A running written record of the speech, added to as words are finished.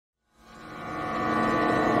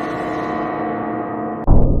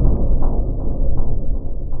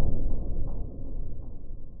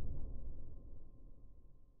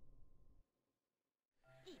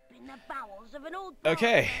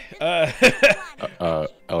Okay.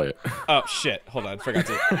 Elliot. Oh shit! Hold on, forgot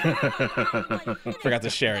to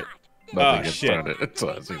share it. Nothing Oh gets shit! started until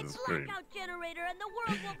I see the screen.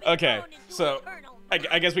 Okay, so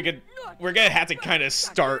I guess we're gonna have to kind of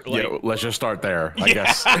start like. Yeah, let's just start there. I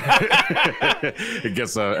guess it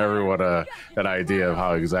gives everyone an idea of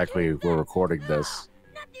how exactly we're recording this.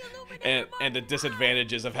 And the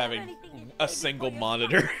disadvantages of having a single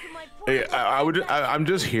monitor. I'm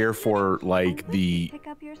just here for like the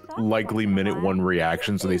likely minute one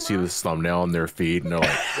reaction, so they see this thumbnail on their feed and they're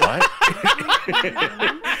like, "What?"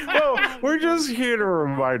 Well, we're just here to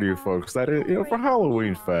remind you folks that for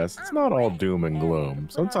Halloweenfest, it's not all doom and gloom.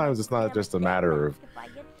 Sometimes it's not just a matter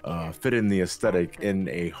of fitting the aesthetic in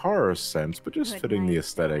a horror sense, but just fitting the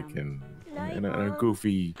aesthetic in a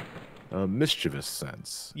goofy, mischievous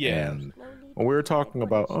sense. Yeah. And when we were talking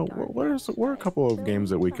about, what are a couple of games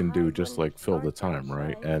that we can do just like fill the time,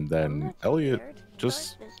 right? And then Elliot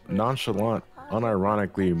just nonchalant,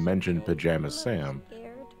 unironically mentioned Pajama Sam.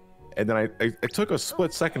 And then I took a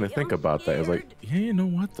split second to think about that. I was like, yeah, you know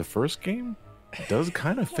what? The first game does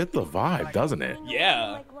kind of fit the vibe, doesn't it?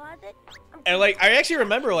 Yeah. And like, I actually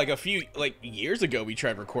remember like a few years ago we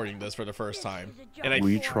tried recording this for the first time, and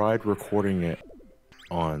we tried recording it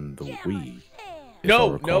on the Wii.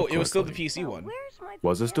 No, it was still the PC one.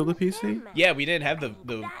 Was it still the PC? Yeah, we didn't have the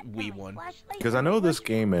Wii one. Because I know this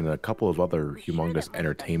game and a couple of other humongous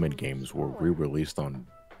entertainment games were re-released on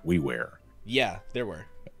WiiWare. Yeah, there were.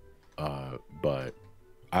 But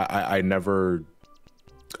I never.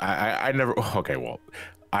 Okay, well,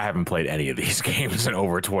 I haven't played any of these games in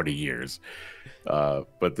over 20 years.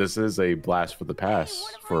 But this is a blast for the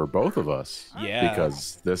past for both of us. Yeah.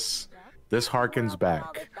 Because this harkens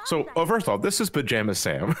back. So, first off, this is Pajama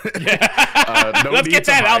Sam. Let's get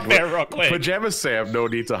that out there real quick. Pajama Sam, no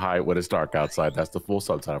need to hide when it's dark outside. That's the full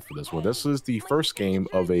subtitle for this one. This is the first game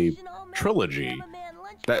of a trilogy,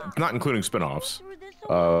 that not including spin-offs.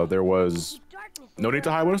 There was No Need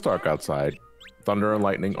to Hide When It's Dark Outside, Thunder and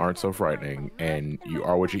Lightning Aren't So Frightening, and You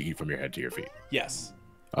Are What You Eat From Your Head to Your Feet. Yes.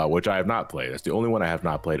 Which I have not played. That's the only one I have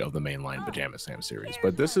not played of the mainline Pajama Sam series.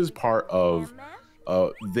 But this is part of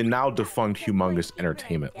the now defunct Humongous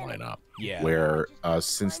Entertainment lineup, where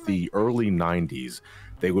since the early 90s,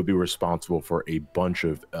 they would be responsible for a bunch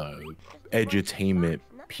of edutainment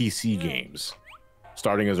PC games,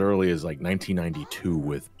 starting as early as like 1992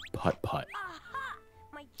 with Putt Putt,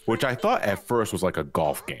 which I thought at first was like a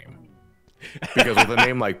golf game. Because with a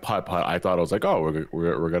name like Putt Putt, I thought it was like, oh,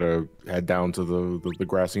 we're gonna head down to the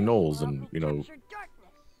grassy knolls and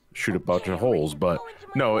shoot a bunch of holes. But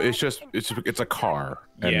no, it's a car.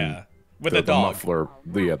 And with a dog.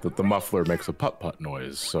 The muffler makes a putt putt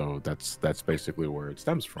noise, so that's basically where it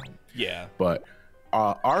stems from. Yeah. But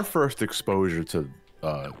our first exposure to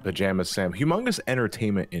Pajama Sam, Humongous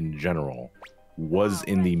Entertainment in general, was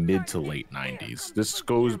in the mid to late 90s. This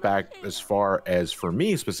goes back as far as, for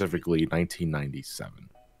me specifically, 1997.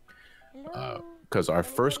 Because our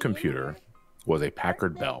first computer was a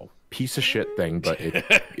Packard Bell. Piece of shit thing, but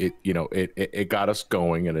it got us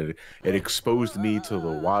going, and it exposed me to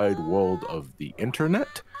the wide world of the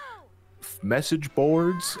internet, message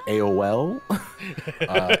boards, AOL,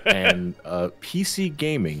 and PC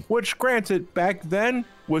gaming, which granted back then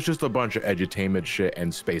was just a bunch of edutainment shit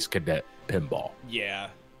and Space Cadet pinball. Yeah.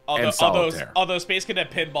 Although Space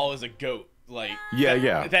Cadet pinball is a goat. Like,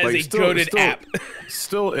 yeah. That is a goated app.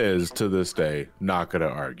 Still is to this day. Not gonna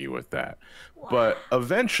argue with that. But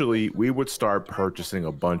eventually, we would start purchasing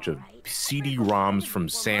a bunch of CD-ROMs from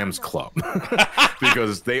Sam's Club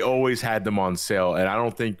because they always had them on sale, and I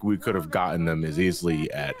don't think we could have gotten them as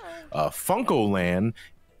easily at Funkoland,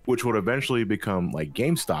 which would eventually become like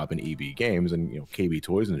GameStop and EB Games and KB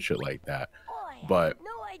Toys and shit like that. But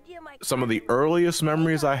some of the earliest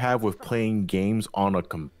memories I have with playing games on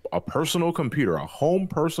a personal computer, a home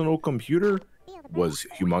personal computer, was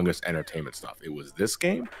Humongous Entertainment stuff. It was this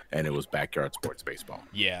game, and it was Backyard Sports Baseball.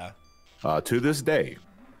 Yeah. To this day,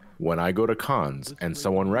 when I go to cons and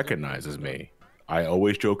someone recognizes me, I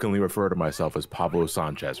always jokingly refer to myself as Pablo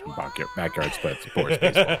Sanchez from Backyard Sports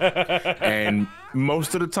Baseball. And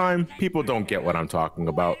most of the time, people don't get what I'm talking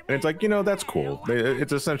about. And it's like, that's cool.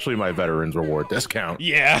 It's essentially my Veterans Reward discount.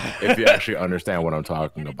 Yeah. If you actually understand what I'm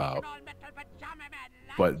talking about.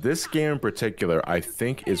 But this game in particular, I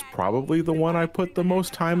think, is probably the one I put the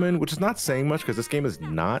most time in, which is not saying much because this game is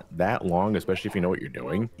not that long, especially if you know what you're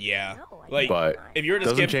doing. Yeah. But if you were to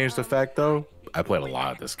doesn't change the fact, though, I played a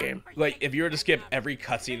lot of this game. Like, if you were to skip every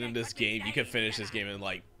cutscene in this game, you could finish this game in,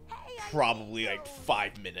 like, probably,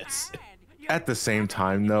 5 minutes. At the same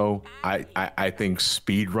time, though, I think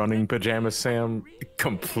speedrunning Pajama Sam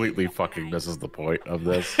completely fucking misses the point of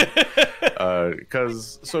this.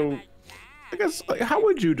 Because, so, I guess, like, how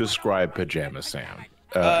would you describe Pajama Sam?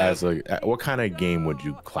 As what kind of game would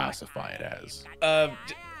you classify it as?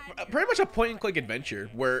 Pretty much a point-and-click adventure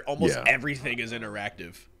where almost everything is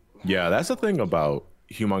interactive. Yeah, that's the thing about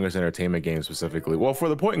humongous entertainment games specifically. Well, for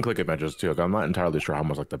the point-and-click adventures too. I'm not entirely sure how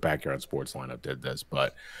much like the Backyard Sports lineup did this,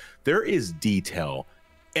 but there is detail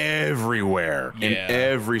everywhere in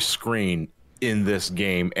every screen in this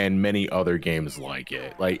game and many other games like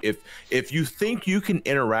it. Like if you think you can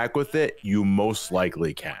interact with it, you most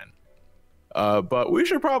likely can. But we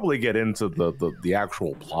should probably get into the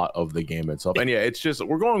actual plot of the game itself. And yeah, it's just,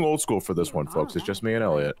 we're going old school for this one, folks. It's just me and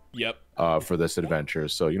Elliot. Yep. For this adventure.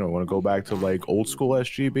 So, you know, want to go back to like old school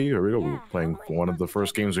SGB? Or we're playing one of the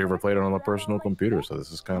first games we ever played on a personal computer. So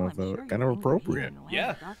this is kind of appropriate.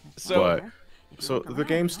 Yeah. So the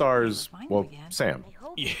game stars, well, Sam.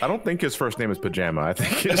 Yeah. I don't think his first name is Pajama. I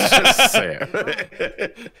think it's just Sam.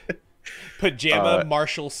 Pajama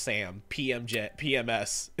Marshall Sam,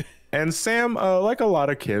 PMS. And Sam, like a lot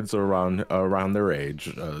of kids around their age,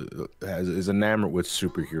 is enamored with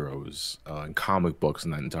superheroes and comic books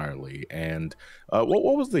and that entirely. And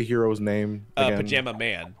what was the hero's name again? Pajama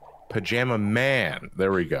Man. Pajama Man.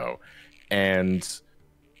 There we go. And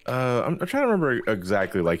I'm trying to remember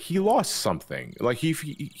exactly. Like he lost something. Like he's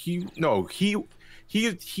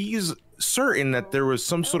certain that there was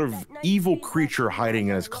some sort of evil creature hiding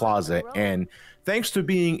in his closet, and thanks to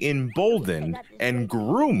being emboldened and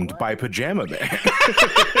groomed by Pajama Man,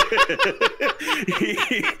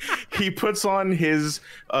 he puts on his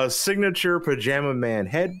signature Pajama Man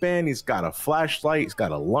headband. He's got a flashlight. He's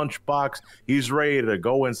got a lunchbox. He's ready to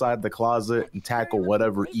go inside the closet and tackle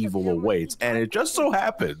whatever evil awaits. And it just so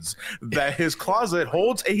happens that his closet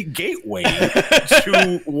holds a gateway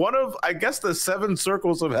to one of, I guess, the 7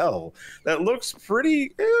 circles of hell that looks pretty,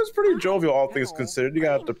 it was pretty jovial, all things considered. You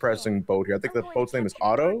got a depressing boat here. I think the boat's name is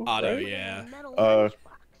Otto. Otto, right? Yeah.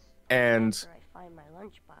 And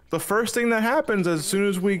the first thing that happens as soon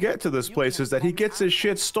as we get to this place is that he gets his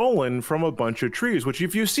shit stolen from a bunch of trees, which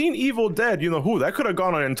if you've seen Evil Dead, you know who that could have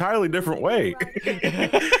gone an entirely different way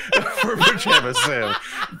for Pajama Sam.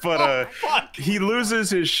 But he loses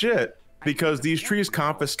his shit because these trees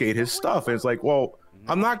confiscate his stuff. And it's like, well,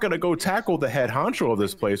 I'm not gonna go tackle the head honcho of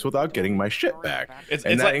this place without getting my shit back.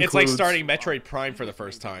 It's like starting Metroid Prime for the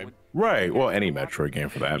first time. Right. Well, any Metroid game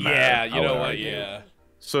for that matter. Yeah, you know what? Yeah.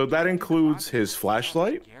 So that includes his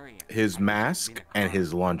flashlight, his mask, and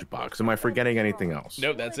his lunchbox. Am I forgetting anything else?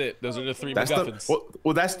 No, that's it. Those are the 3 MacGuffins.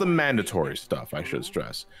 Well, that's the mandatory stuff, I should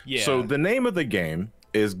stress. Yeah. So the name of the game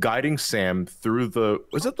is guiding Sam through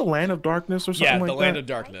was it the Land of Darkness or something like that? Yeah, the Land of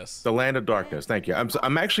Darkness. The Land of Darkness, thank you.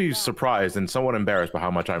 I'm actually surprised and somewhat embarrassed by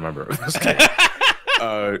how much I remember of this game.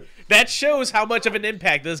 That shows how much of an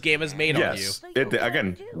impact this game has made on you.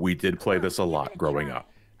 Again, we did play this a lot growing up.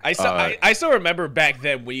 I still remember back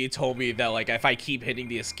then when you told me that like if I keep hitting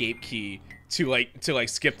the escape key to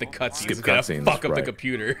skip the cutscenes, it's gonna fuck up the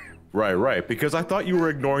computer. Right, because I thought you were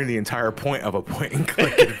ignoring the entire point of a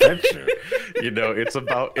point-and-click adventure. You know, it's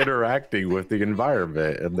about interacting with the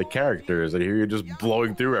environment and the characters, and here you're just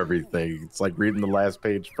blowing through everything. It's like reading the last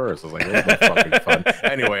page first. I was like, oh, that's fucking fun.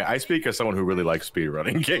 Anyway, I speak as someone who really likes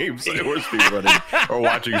speedrunning games, or speedrunning, or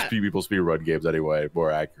watching people speedrun games anyway, more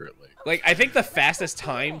accurately. Like, I think the fastest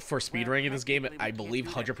time for speedrunning in this game, I believe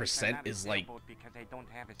 100%, is like,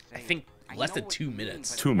 I think less than 2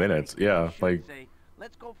 minutes. 2 minutes, yeah. Like,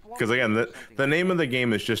 because again, the name of the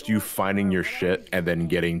game is just you finding your shit and then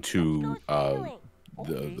getting to I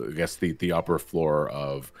guess the upper floor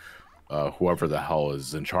of whoever the hell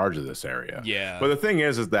is in charge of this area. Yeah. But the thing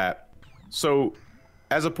is that so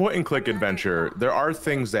as a point-and-click adventure, there are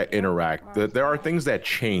things that interact. There are things that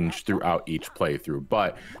change throughout each playthrough,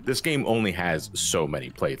 but this game only has so many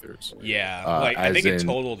playthroughs. Yeah, like I think in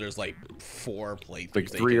total there's like 4 playthroughs. Like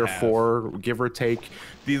 3 or 4, give or take.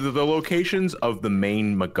 The locations of the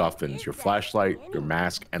main MacGuffins, your flashlight, your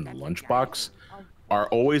mask, and the lunchbox, are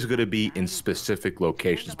always going to be in specific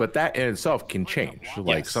locations, but that in itself can change.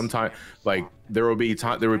 Like sometimes, like there will be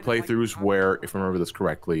playthroughs where, if I remember this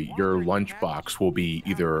correctly, your lunchbox will be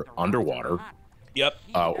either underwater,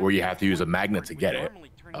 where you have to use a magnet to get it.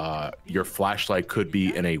 Your flashlight could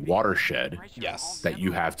be in a watershed, that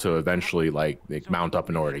you have to eventually like mount up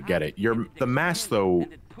in order to get it. The mask though,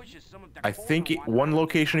 I think one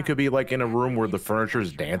location could be like in a room where the furniture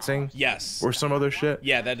is dancing, or some other shit.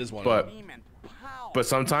 Yeah, that is one. But but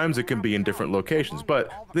sometimes it can be in different locations.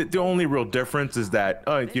 But the only real difference is that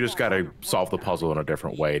you just got to solve the puzzle in a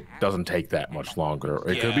different way. It doesn't take that much longer.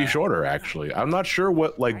 It could be shorter, actually. I'm not sure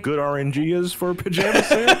what like good RNG is for Pajama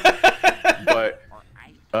Sam, but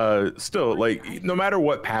still, like, no matter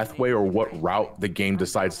what pathway or what route the game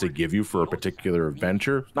decides to give you for a particular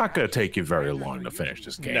adventure, it's not going to take you very long to finish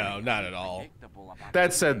this game. No, not at all.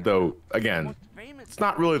 That said, though, again, it's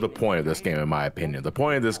not really the point of this game, in my opinion. The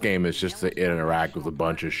point of this game is just to interact with a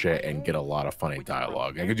bunch of shit and get a lot of funny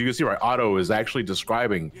dialogue. And you can see, right, Otto is actually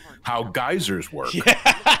describing how geysers work.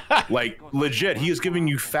 Yeah. Like, legit, he is giving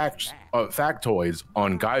you factoids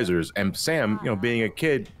on geysers, and Sam, you know, being a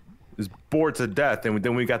kid, is bored to death, and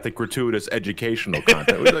then we got the gratuitous educational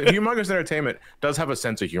content. Humongous Entertainment does have a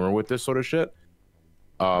sense of humor with this sort of shit,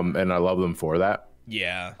 and I love them for that.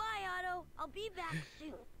 Yeah. Bye, Otto. I'll be back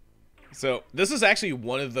soon. So this is actually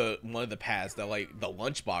one of the paths that like the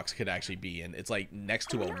lunchbox could actually be in. It's like next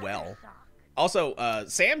to a well. Also,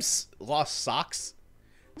 Sam's lost socks.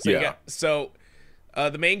 So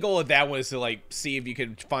the main goal of that one is to like see if you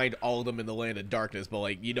can find all of them in the land of darkness, but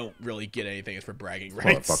like you don't really get anything. It's for bragging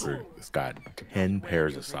rights. Motherfucker has got 10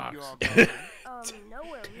 pairs of socks.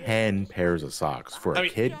 10 pairs of socks for a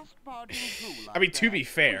kid. I mean, to be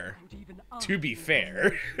fair,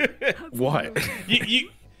 what?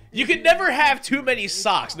 You can never have too many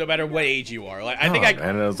socks, no matter what age you are. Like I think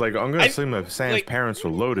and I was like, I'm gonna assume that Sam's parents were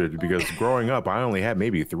loaded because growing up, I only had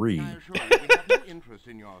maybe 3.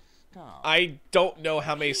 I don't know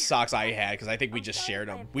how many socks I had because I think we just shared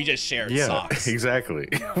them. We just shared socks. Exactly.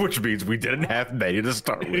 Which means we didn't have many to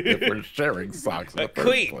start with if we're sharing socks.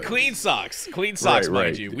 Clean socks,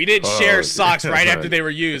 mind you. We didn't share socks right after they were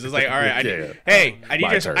used. It's like, all right,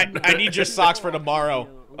 I need your socks for tomorrow.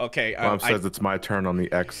 Okay. Mom says it's my turn on the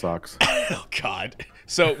X socks. Oh God.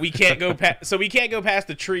 So we can't go past. So we can't go past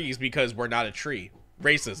the trees because we're not a tree.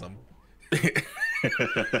 Racism.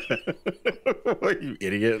 You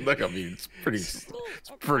idiot. Look, I mean, it's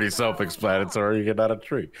pretty self-explanatory. You're not a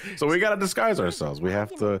tree. So we gotta disguise ourselves. We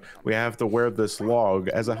have to wear this log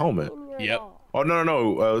as a helmet. Yep. Oh,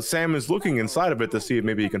 no. Sam is looking inside of it to see if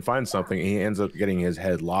maybe he can find something, and he ends up getting his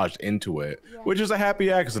head lodged into it, which is a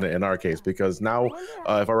happy accident in our case, because now,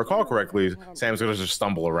 if I recall correctly, Sam's gonna just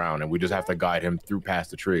stumble around, and we just have to guide him through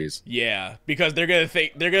past the trees. Yeah, because they're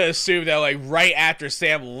gonna assume that, like, right after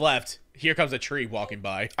Sam left, here comes a tree walking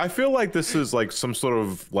by. I feel like this is like some sort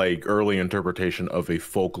of like early interpretation of a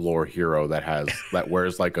folklore hero that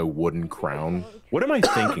wears like a wooden crown. What am I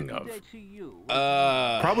thinking of?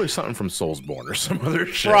 Probably something from Soulsborne or some other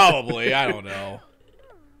shit. Probably, I don't know.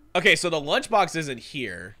 Okay, so the lunchbox isn't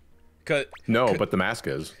here. No, but the mask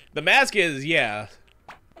is. The mask is, yeah.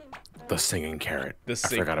 The singing carrot. I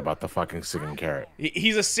forgot about the fucking singing carrot.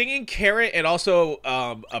 He's a singing carrot and also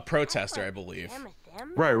a protester, I believe.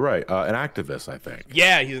 Right. An activist, I think.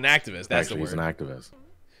 Yeah, he's an activist. That's the word. He's an activist.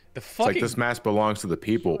 The fucking... It's like this mask belongs to the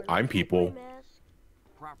people. I'm people.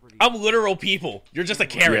 I'm literal people. You're just a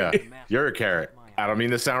carrot. Yeah, you're a carrot. I don't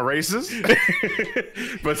mean to sound racist,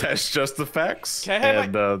 but that's just the facts.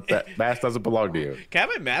 That mask doesn't belong to you. Can I have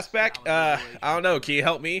my mask back? I don't know. Can you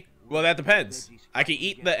help me? Well, that depends. I can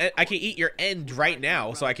eat your end right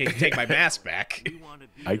now, so I can take my mask back.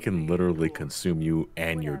 I can literally consume you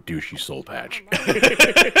and your douchey soul patch.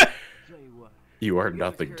 You are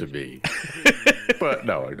nothing to me. But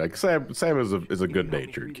no, like Sam is a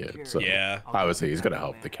good-natured kid. So yeah, obviously he's gonna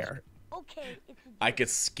help the carrot. I could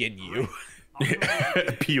skin you.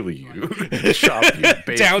 Peel you, chop you,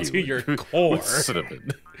 bake down you to your core. With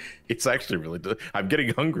cinnamon. It's actually really. I'm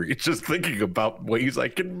getting hungry just thinking about ways I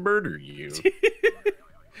can murder you.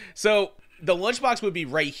 So the lunchbox would be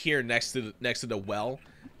right here next to the well,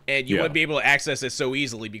 and you wouldn't be able to access it so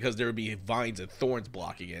easily because there would be vines and thorns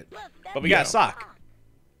blocking it. But we got a sock.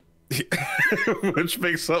 Which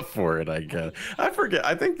makes up for it, I guess. I forget.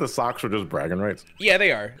 I think the socks are just bragging rights. Yeah,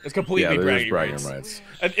 they are. It's completely bragging rights.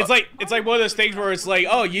 It's like one of those things where it's like,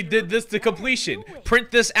 oh, you did this to completion. Print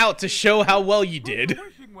this out to show how well you did.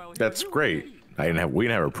 That's great. We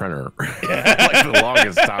didn't have a printer like the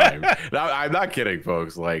longest time. No, I'm not kidding,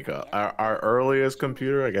 folks. Like our earliest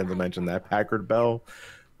computer, again to mention that Packard Bell,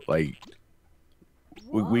 like.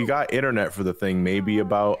 We got internet for the thing maybe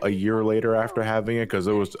about a year later after having it, because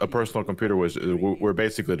it was a personal computer. We're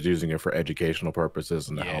basically just using it for educational purposes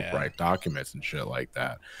and to help write documents and shit like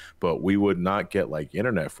that. But we would not get like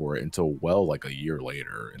internet for it until like a year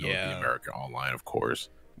later in the American Online, of course.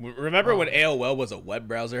 Remember when AOL was a web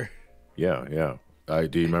browser? Yeah.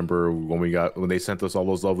 Do you remember when they sent us all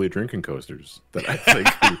those lovely drinking coasters that I think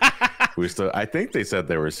I think they said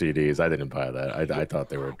they were CDs. I didn't buy that. I thought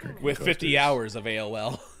they were drinking with coasters. 50 hours of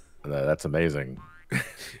AOL. That's amazing.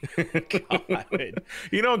 God.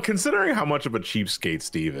 You know, considering how much of a cheapskate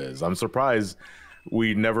Steve is, I'm surprised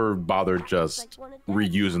we never bothered just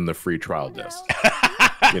reusing the free trial disc.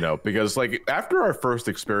 You know, because like after our first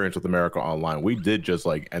experience with America Online, we did just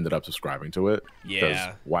like ended up subscribing to it.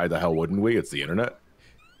 Yeah. Why the hell wouldn't we? It's the internet.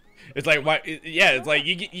 It's like, why? Yeah, it's like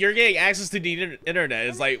you're getting access to the internet.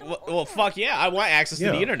 It's like, well, fuck yeah, I want access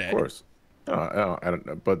to the internet. Of course. I don't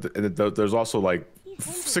know, but there's also like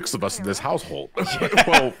 6 of us in this household.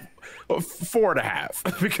 Well,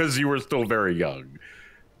 4.5 because you were still very young.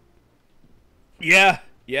 Yeah.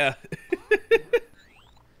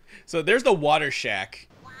 So there's the water shack,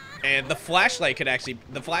 and the flashlight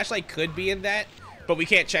could be in that, but we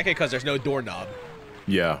can't check it because there's no doorknob.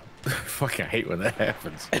 Yeah. Fucking hate when that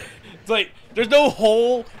happens. It's like there's no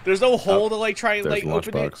hole to like try and like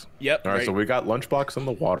open it. Yep. All right, so we got lunchbox in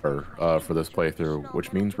the water for this playthrough,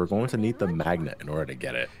 which means we're going to need the magnet in order to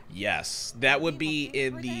get it. Yes, that would be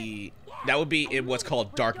in what's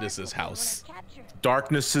called Darkness's house.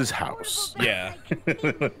 Darkness's house. Yeah.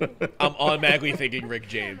 I'm automatically thinking Rick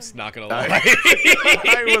James, not gonna lie.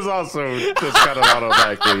 I was also just kind of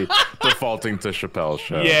automatically defaulting to Chappelle's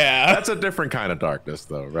show. Yeah. That's a different kind of darkness,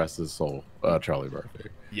 though. Rest his soul, Charlie Murphy.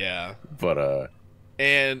 Yeah. But,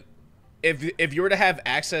 and if you were to have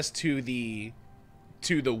access to the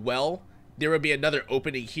well, there would be another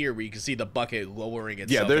opening here where you can see the bucket lowering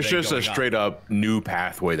itself. Yeah, there's just a straight up new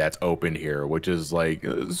pathway that's open here, which is like,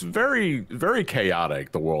 it's very, very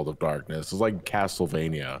chaotic, the world of darkness. It's like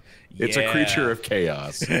Castlevania. It's a creature of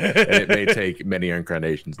chaos, and it may take many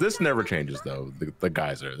incarnations. This never changes, though, the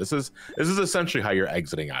geyser. This is essentially how you're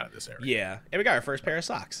exiting out of this area. Yeah, and we got our first pair of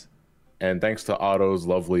socks. And thanks to Otto's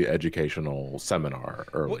lovely educational seminar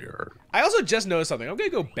earlier. I also just noticed something. I'm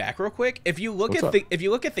gonna go back real quick. If you look at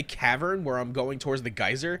the cavern where I'm going towards the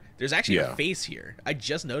geyser, there's actually a face here. I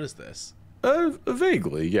just noticed this.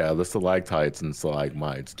 Vaguely, yeah. The stalactites and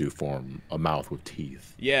stalagmites do form a mouth with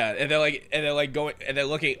teeth. Yeah, and they're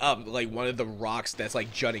looking up. Like one of the rocks that's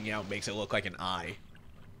like jutting out makes it look like an eye.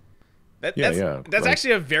 That's like,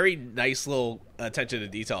 actually a very nice little attention to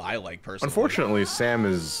detail I like personally. Unfortunately, Sam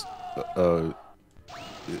is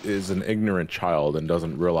an ignorant child and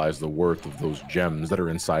doesn't realize the worth of those gems that are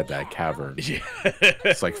inside that cavern. Yeah.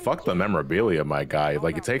 It's like, fuck the memorabilia, my guy.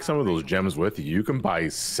 Like, you take some of those gems with you, you can buy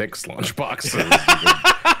 6 lunchboxes. You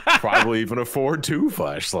can probably even afford 2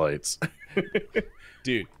 flashlights.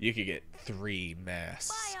 Dude, you could get 3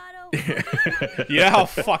 masks. You know how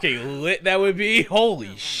fucking lit that would be?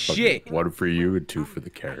 Holy shit. 1 for you and 2 for the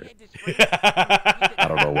carrot. I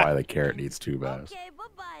don't know why the carrot needs 2 masks. Okay,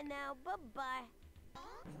 bye-bye now. Bye-bye.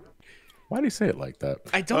 Why do you say it like that?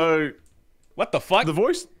 I don't. What the fuck? The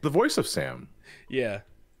voice of Sam. Yeah.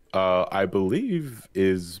 I believe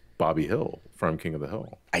is Bobby Hill from King of the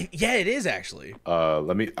Hill. Yeah, it is actually.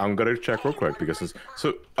 I'm gonna check real quick because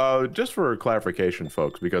just for clarification,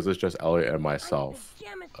 folks, because it's just Elliot and myself.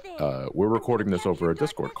 We're recording this over a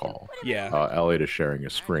Discord call. Yeah. Elliot is sharing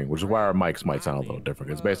his screen, which is why our mics might sound a little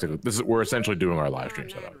different. It's basically we're essentially doing our live stream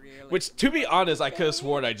setup. Which, to be honest, I could have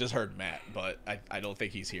sworn I just heard Matt, but I don't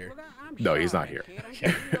think he's here. No, he's not here.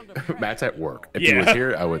 Matt's at work. If he was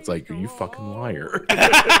here, I would like, you fucking liar.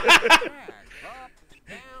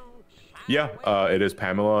 Yeah, it is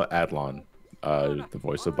Pamela Adlon, the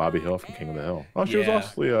voice of Bobby Hill from King of the Hill. Oh, she was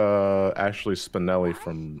also Ashley Spinelli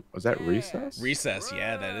from, was that Recess? Recess,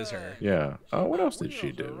 yeah, that is her. Yeah. What else did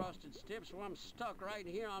she do?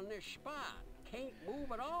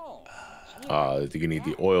 You need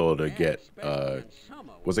the oil to get,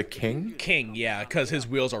 was it King? King, yeah, because his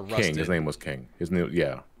wheels are rusted. King, his name was King.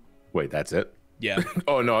 Yeah. Wait, that's it? Yeah.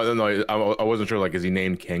 Oh, no, I wasn't sure, like, is he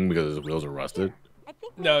named King because his wheels are rusted?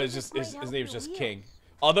 No, it's just his name's just King.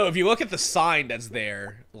 Although if you look at the sign that's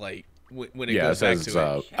there, like when it goes back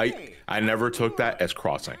to it, I never took that as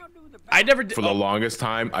crossing. I never did. For the longest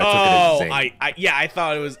time, I took it as zing. I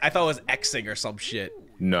thought it was Xing or some shit.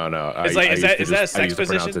 No. It's like, is that a sex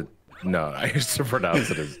position? No, I used to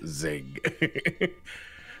pronounce it as zing.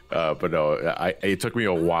 But no, it took me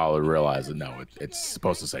a while to realize that no, it's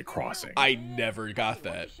supposed to say crossing. I never got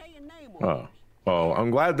that. Oh, I'm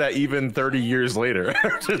glad that even 30 years later,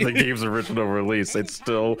 after the game's original release, it's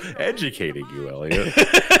still educating you, Elliot.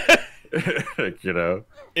 You know,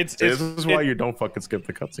 this is why you don't fucking skip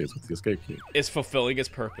the cutscenes with the escape key. It's fulfilling its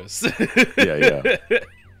purpose. Yeah.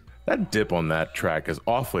 That dip on that track is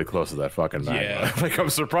awfully close to that fucking magma. Yeah. Like, I'm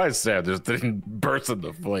surprised Sam just didn't burst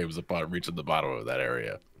into flames upon reaching the bottom of that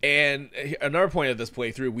area. And another point of this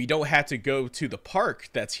playthrough, we don't have to go to the park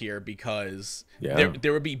that's here because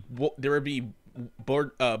there would be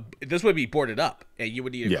this would be boarded up, and you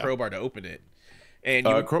would need a crowbar to open it. And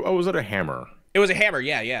was it a hammer? It was a hammer,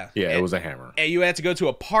 yeah. Yeah, and, it was a hammer. And you had to go to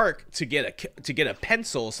a park to get a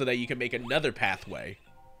pencil so that you can make another pathway.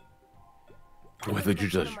 What did you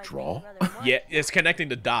just draw? Yeah, it's connecting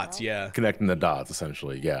the dots. Yeah, connecting the dots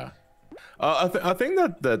essentially. Yeah. A thing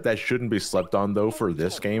that shouldn't be slept on though for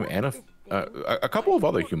this game and a couple of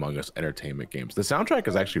other humongous entertainment games, the soundtrack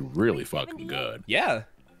is actually really fucking good. Yeah.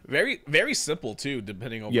 Very simple too,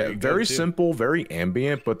 depending on where you go, very simple, very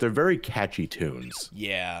ambient, but they're very catchy tunes.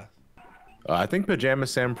 Yeah. I think Pajama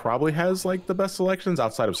Sam probably has like the best selections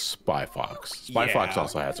outside of Spy Fox. Spy Fox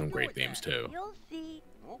also has some great themes too.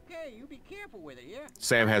 Okay, you be careful with it, yeah?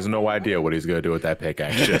 Sam has no idea what he's gonna do with that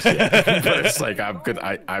pickaxe just yet. But it's like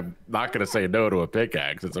I'm not gonna say no to a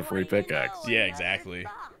pickaxe. It's a free pickaxe. Yeah, exactly.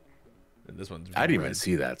 And this one's I didn't even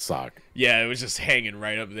see that sock. Yeah, it was just hanging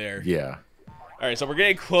right up there. Yeah. All right, so we're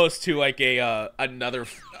getting close to like a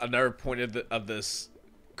another point of this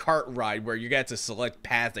cart ride where you get to select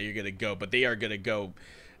paths that you're gonna go, but they are gonna go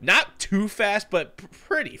not too fast, but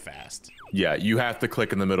pretty fast. Yeah, you have to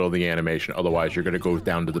click in the middle of the animation, otherwise you're gonna go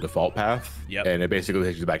down to the default path. Yep. And it basically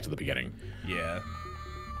takes you back to the beginning. Yeah.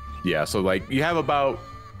 Yeah, so like you have about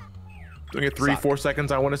 3-4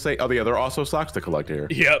 seconds, I want to say. Oh yeah, there are also socks to collect here.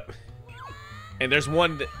 Yep. And there's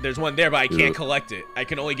one there, but I can't collect it. I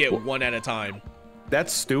can only get one at a time.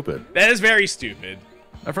 That's stupid. That is very stupid.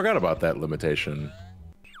 I forgot about that limitation.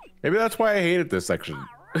 Maybe that's why I hated this section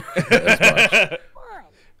as much.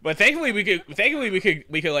 But thankfully we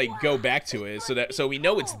could like go back to it so we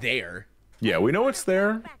know it's there. Yeah, we know it's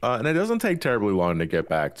there, and it doesn't take terribly long to get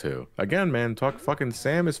back to. Again, man, fucking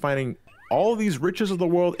Sam is finding all these riches of the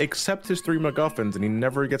world except his 3 MacGuffins, and he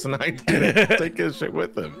never gets an idea to take his shit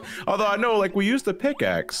with him. Although I know, like, we used the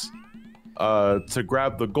pickaxe to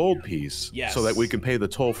grab the gold piece, so that we can pay the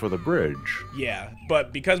toll for the bridge. Yeah,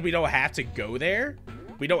 but because we don't have to go there,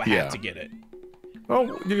 we don't have to get it.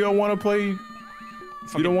 Oh, you don't want to play?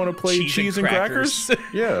 You don't want to play cheese and crackers?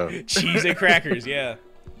 Yeah. Cheese and crackers, yeah.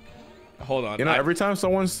 Hold on. You know, every time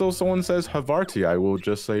someone says Havarti, I will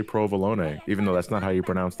just say provolone, even though that's not how you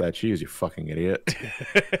pronounce that cheese, you fucking idiot.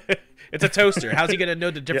 It's a toaster. How's he gonna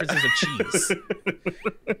know the differences of cheese?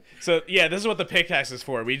 So yeah, this is what the pickaxe is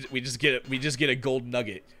for. We just get a gold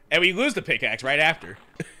nugget, and we lose the pickaxe right after.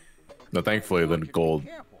 No, thankfully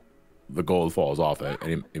the gold falls off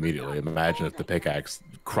immediately. Imagine if the pickaxe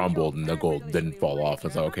crumbled and the gold didn't fall off.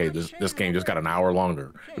 It's like, okay, this game just got an hour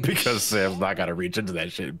longer because Sam's not gotta reach into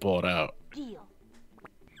that shit and pull it out.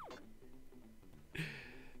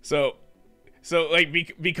 So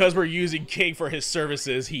like because we're using King for his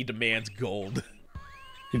services, he demands gold.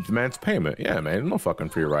 He demands payment. Yeah, man, no fucking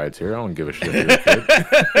free rides here. I don't give a shit if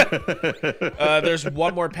you're a kid. There's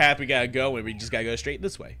one more path we gotta go, and we just gotta go straight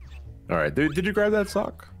this way. All right, did you grab that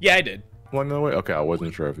sock? Yeah, I did. Along the way? Okay, I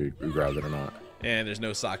wasn't sure if you grabbed it or not. And there's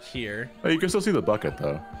no sock here. Oh, you can still see the bucket,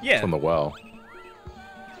 though. Yeah. It's on the well.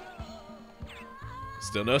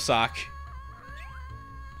 Still no sock.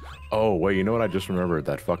 Oh, wait, you know what? I just remembered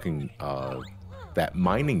that fucking, that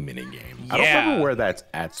mining minigame. Yeah. I don't remember where that's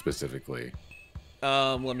at specifically.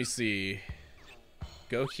 Let me see.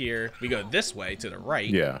 Go here. We go this way to the right.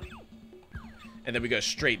 Yeah. And then we go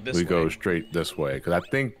straight this way. We go straight this way, because I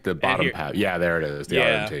think the bottom path. Yeah, there it is. The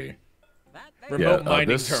RMT. Remote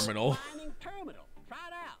mining terminal.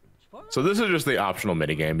 So this is just the optional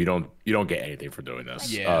minigame. You don't get anything for doing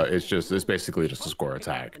this. Yeah. It's basically just a score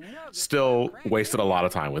attack. Still wasted a lot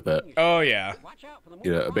of time with it. Oh yeah.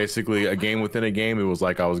 Yeah, basically a game within a game. It was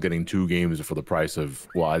like I was getting 2 games for the price of,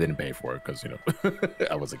 well, I didn't pay for it because, you know,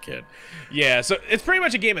 I was a kid. Yeah, so it's pretty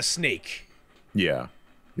much a game of Snake. Yeah.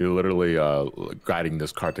 You're literally guiding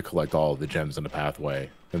this cart to collect all of the gems in the pathway.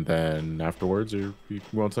 And then afterwards, you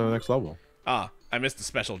go on to the next level. Ah, I missed the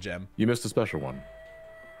special gem. You missed the special one.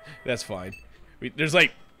 That's fine. There's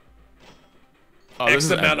like X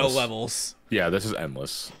amount of levels. Yeah, this is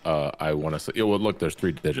endless. I want to say, well, look, there's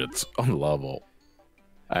 3 digits on the level.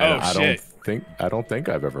 I don't think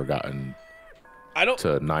I've ever gotten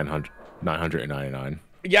to 999.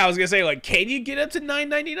 Yeah, I was gonna say, like, can you get up to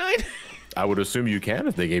 999? I would assume you can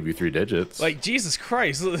if they gave you 3 digits. Like, Jesus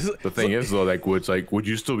Christ. The thing is, though, like, would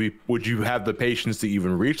you have the patience to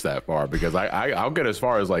even reach that far? Because I'll get as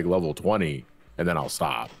far as like level 20 and then I'll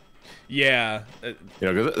stop. Yeah. You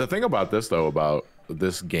know, because the thing about this, though, about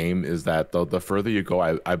this game is that the further you go,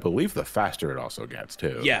 I believe the faster it also gets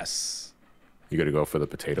too. Yes. You got to go for the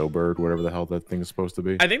potato bird, whatever the hell that thing is supposed to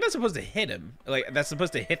be. I think that's supposed to hit him. Like, that's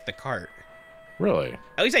supposed to hit the cart. Really?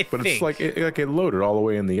 At least I think. But it's like it loaded all the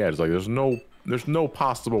way in the edge. Like there's no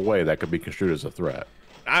possible way that could be construed as a threat.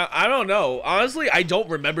 I don't know. Honestly, I don't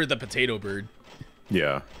remember the potato bird.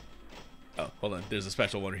 Yeah. Oh, hold on. There's a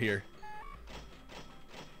special one here.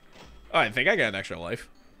 Oh, I think I got an extra life.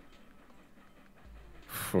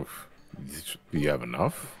 Do you have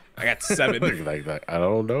enough? I got 7. Like that. I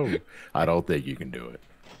don't know. I don't think you can do it.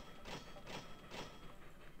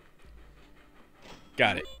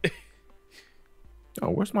 Got it. Oh,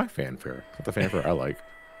 where's my fanfare? Not the fanfare I like.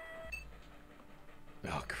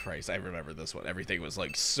 Oh, Christ. I remember this one. Everything was,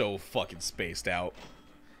 like, so fucking spaced out.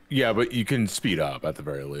 Yeah, but you can speed up at the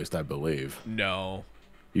very least, I believe. No.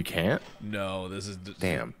 You can't? No, this is...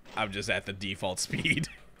 Damn. I'm just at the default speed.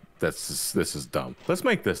 This is dumb. Let's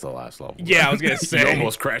make this the last level. Yeah, I was gonna say. You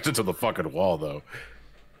almost crashed into the fucking wall, though.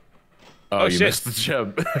 Oh, you shit. missed the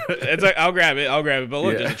gem. It's like, I'll grab it. But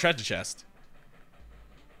look, Yeah. there's a treasure chest.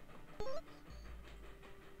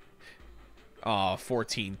 Oh,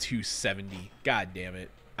 14,270. God damn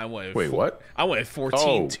it. I wanted. Wait, what? I wanted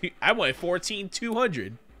 14. I wanted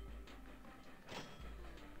 14,200.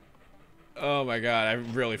 Oh my god,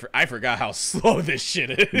 I forgot how slow this shit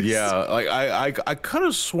is. Yeah, like I could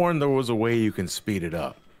have sworn there was a way you can speed it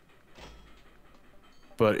up.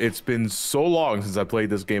 But it's been so long since I played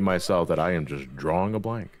this game myself that I am just drawing a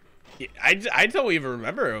blank. I don't even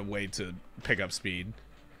remember a way to pick up speed.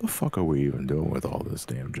 The fuck are we even doing with all this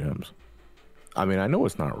damn gems? I mean, I know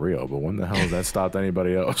it's not real, but when the hell has that stopped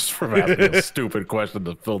anybody else from asking a stupid question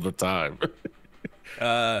to fill the time?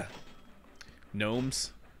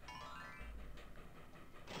 Gnomes.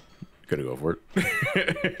 Gonna go for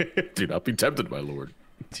it. Do not be tempted, my lord.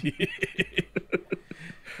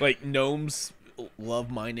 Like, gnomes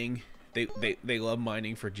love mining. They love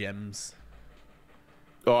mining for gems.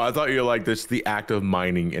 Oh, I thought you were like this, the act of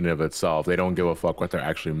mining in and of itself. They don't give a fuck what they're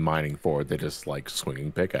actually mining for. They just like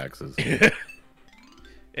swinging pickaxes.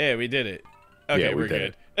 Yeah, we did it. Okay, yeah, we're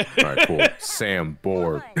good. All right, cool. Sam,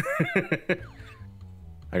 bored.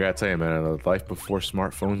 I gotta tell you, man, life before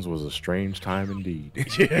smartphones was a strange time indeed.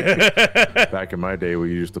 Back in my day,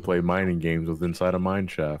 we used to play mining games with inside a mine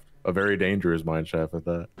shaft. A very dangerous mine shaft at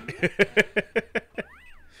that.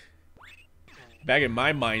 Back in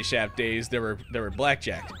my mine shaft days, there were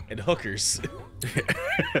blackjack and hookers.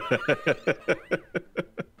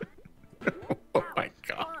 Oh my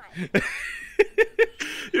god.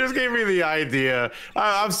 You just gave me the idea.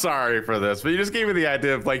 I'm sorry for this, but you just gave me the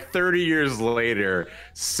idea of like 30 years later,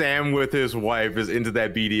 Sam with his wife is into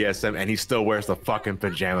that BDSM and he still wears the fucking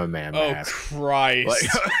pajama man mask. Oh, Christ.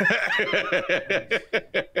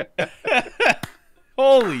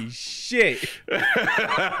 Holy shit.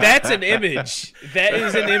 That's an image. That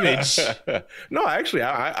is an image. No, actually,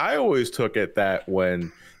 I always took it that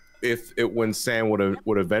when Sam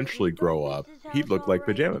would eventually grow up, he'd look like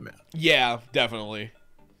Pajama Man. Yeah, definitely.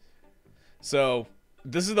 So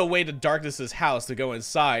this is the way to Darkness's house to go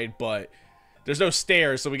inside, but there's no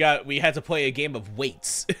stairs, so we had to play a game of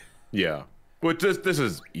weights. Yeah, but this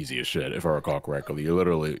is easy as shit if I recall correctly. You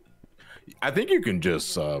literally, I think you can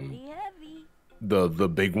just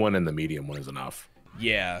the big one and the medium one is enough.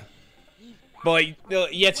 Yeah, but like,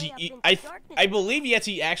 I believe you have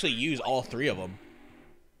to actually use all 3 of them.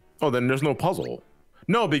 Oh, then there's no puzzle.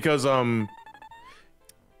 No, because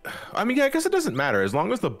I mean, yeah, I guess it doesn't matter as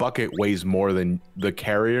long as the bucket weighs more than the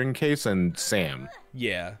carrying case and Sam.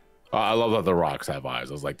 Yeah. I love that the rocks have eyes.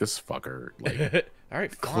 I was like, this fucker, like, all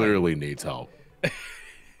right, fine. Clearly needs help.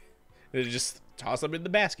 They just toss them in the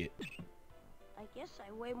basket. I guess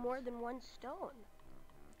I weigh more than 1 stone.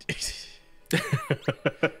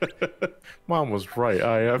 Mom was right.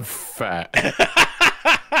 I am fat.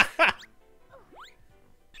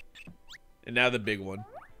 And now the big one.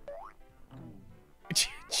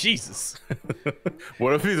 Jesus.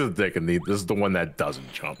 What if he's a dick and this is the one that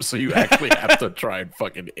doesn't jump? So you actually have to try and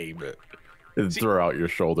fucking aim it and throw out your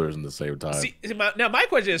shoulders in the same time. Now my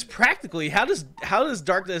question is, practically, how does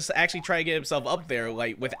Darkness actually try to get himself up there,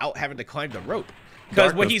 like, without having to climb the rope?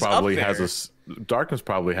 Because when he's up there, Darkness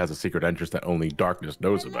probably has a secret entrance that only Darkness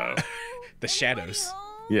knows about. The shadows.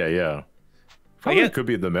 Yeah. Probably could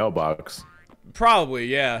be the mailbox. Probably,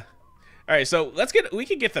 yeah. All right, so we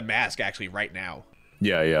can get the mask actually right now.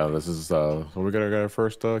 Yeah. This is so we got our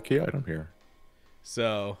first key item here.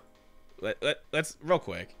 So, let's real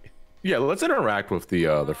quick. Yeah, let's interact with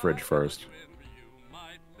the fridge first.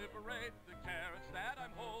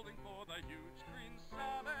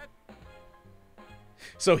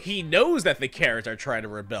 So he knows that the carrots are trying to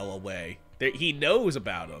rebel away. He knows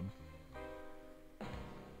about them. All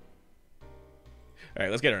right,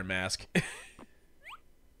 let's get our mask.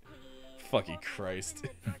 Fucking Christ.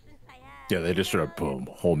 Yeah, they just sort of boom,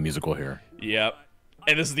 whole musical here. Yep.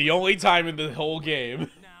 And this is the only time in the whole game.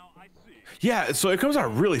 Yeah, so it comes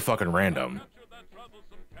out really fucking random.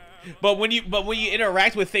 But when you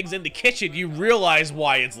interact with things in the kitchen, you realize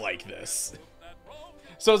why it's like this.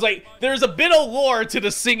 So it's like there's a bit of lore to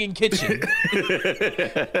the singing kitchen.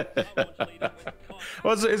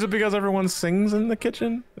 Well, is it because everyone sings in the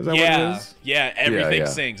kitchen? Is that what it is? Yeah, everything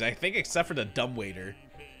sings. I think except for the dumbwaiter.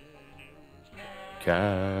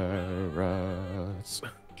 Carrots.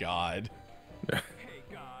 God.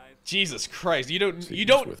 Jesus Christ! You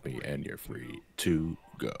don't with me, and you're free to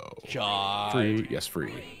go. God. Free, yes,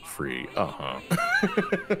 free. I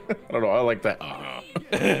don't know. I like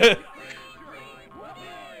that.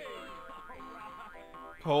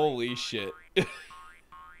 Holy shit.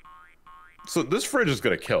 So this fridge is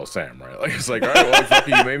gonna kill Sam, right? Like it's like, all right, well, fuck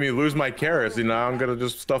you made me lose my carrots, and now I'm gonna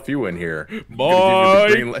just stuff you in here.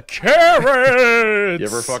 My carrots. You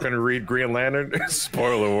ever fucking read Green Lantern?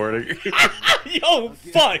 Spoiler warning. Yo,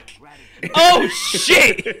 fuck. Oh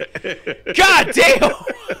shit. God damn.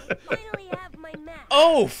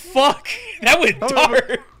 Oh fuck. That went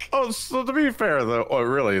dark. Oh, so to be fair though,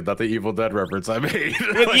 really, not the Evil Dead reference I made.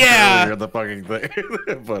 Like, yeah. The fucking thing.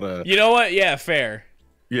 But you know what? Yeah, fair.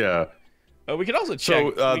 Yeah. We can also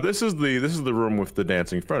check. So this is the room with the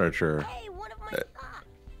dancing furniture. Hey, one of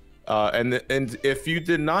my And if you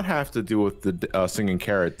did not have to deal with the singing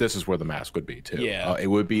carrot, this is where the mask would be too. Yeah. It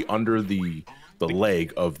would be under the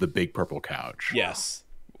leg of the big purple couch. Yes.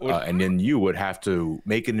 And then you would have to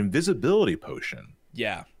make an invisibility potion.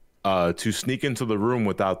 Yeah. To sneak into the room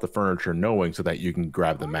without the furniture knowing, so that you can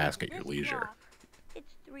grab the mask at your leisure.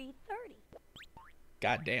 It's 3:30.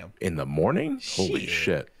 God damn. In the morning? Holy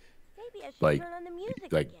shit. Maybe I should Like, turn on the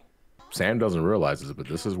music like again. Sam doesn't realize this, but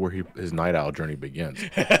this is where his night owl journey begins.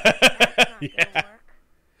 Yeah.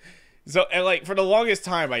 So, and like, for the longest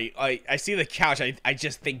time, I see the couch, I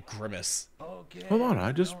just think Grimace. Hold on,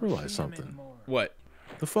 I just realized something. What?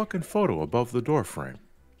 The fucking photo above the door frame.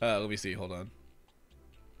 Let me see, hold on.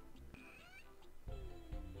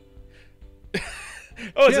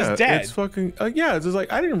 Oh, it's his dad. It's fucking, yeah, it's just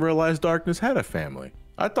like, I didn't realize Darkness had a family.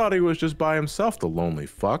 I thought he was just by himself, the lonely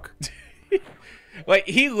fuck. Like,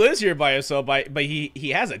 he lives here by himself, but he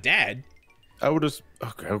has a dad. I would just,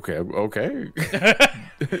 okay.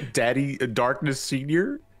 Daddy Darkness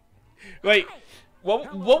Senior? Like,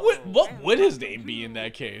 what would his name be in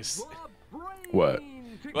that case? What?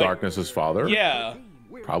 Like, Darkness's father? Yeah.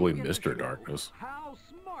 Probably Mr. Darkness.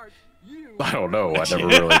 I don't know. I never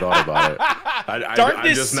really thought about it.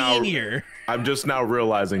 Darkness Senior. I'm just now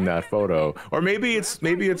realizing that photo, or maybe it's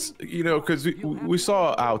you know, because we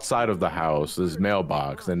saw outside of the house this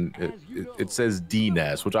mailbox, and it says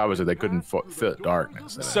D-Ness, which obviously they couldn't fit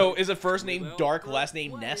Darkness. So is it first name Dark, last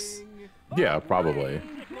name Ness? Yeah, probably.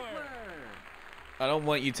 I don't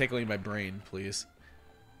want you tickling my brain, please.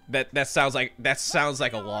 That sounds like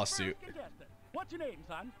a lawsuit. What's your name,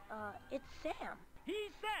 son? It's Sam.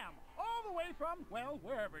 He's Sam, all the way from, well,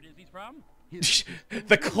 wherever it is he's from.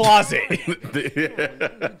 The closet.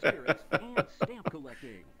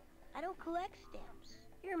 I don't collect stamps.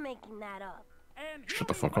 You're making that up. Shut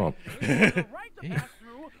the fuck up.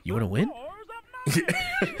 You want to win?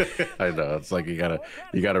 I know, it's like you gotta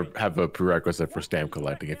have a prerequisite for stamp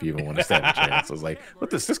collecting if you even want to stand a chance. It's like,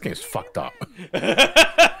 what this game's fucked up.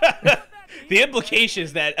 The implication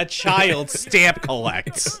is that a child stamp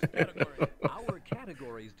collects.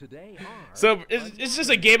 So it's just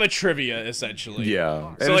a game of trivia, essentially.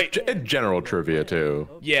 Yeah, so and it's general trivia too.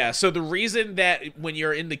 Yeah, so the reason that when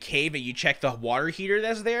you're in the cave and you check the water heater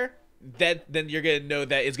that's there, then you're gonna know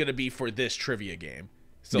that it's gonna be for this trivia game.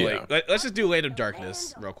 So yeah. like, let's just do Land of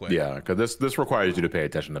Darkness real quick. Yeah, because this requires you to pay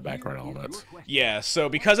attention to background elements. Yeah, so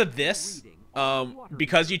because of this,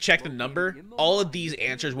 because you check the number, all of these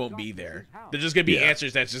answers won't be there. They're just gonna be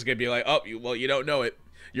answers that's just gonna be like, oh, well, you don't know it.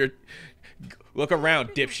 Look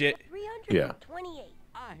around, dipshit. Yeah.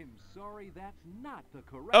 I'm sorry, that's not the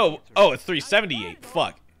correct Oh, it's 378.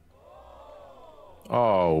 Fuck.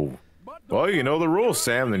 Oh. Well, you know the rules,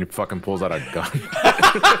 Sam. Then he fucking pulls out a gun.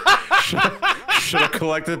 Should have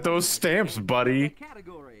collected those stamps, buddy.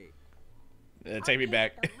 Take me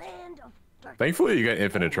back. Thankfully, you get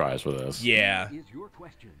infinite tries for this. Yeah.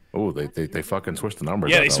 Oh, they fucking switched the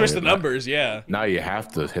numbers. Yeah, they switched the numbers, yeah. Now you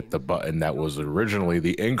have to hit the button that was originally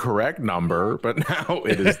the incorrect number, but now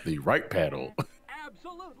it is the right pedal.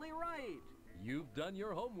 Absolutely right. You've done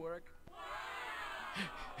your homework.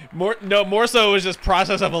 More so it was just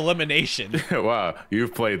process of elimination. Wow,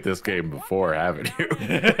 you've played this game before, haven't you?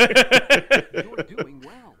 You're doing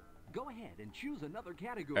well. Go ahead and choose another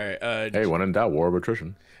category. All right, hey, when in doubt, war of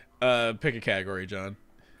attrition. Pick a category, John.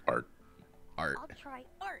 Art. I'll try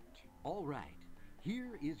art. All right.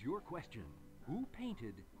 Here is your question. Who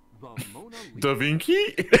painted the Mona Lisa? Da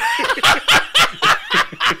Vinci?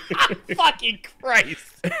 Fucking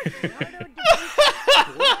Christ.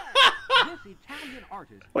 Italian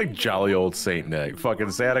artist Like jolly old Saint Nick,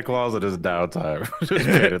 fucking Santa Claus at his downtime, just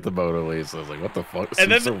painted the Mona Lisa. I was like, what the fuck?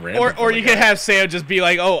 And then, so or you could have Sam just be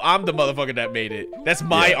like, "Oh, I'm the motherfucker that made it. That's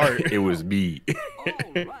my art." It was me.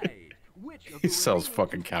 Right. He sells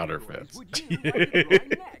fucking counterfeits.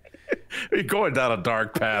 You're going down a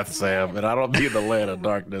dark path, Sam, and I don't mean the land of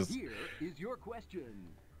darkness. Here is your question.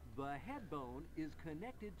 The head bone is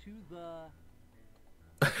connected to the...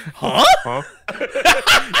 Huh? The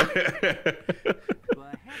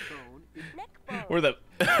head bone is... Neck bone. Where the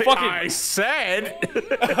fucking... I said.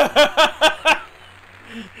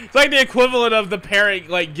 It's like the equivalent of the parent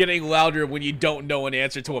like getting louder when you don't know an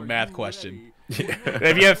answer to a math question.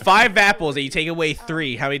 If you have 5 apples and you take away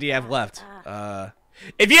 3, how many do you have left?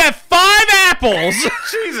 If you have 5 apples.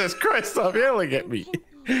 Jesus Christ, stop yelling at me.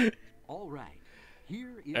 All right. Here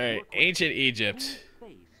is All right, your question. ancient Egypt. Whose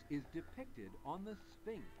face is depicted on the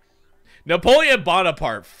Sphinx? Napoleon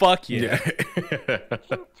Bonaparte. Fuck yeah. King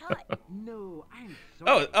Tut. No, I'm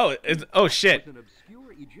Oh, sorry. oh shit. Was an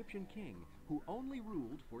obscure Egyptian king who only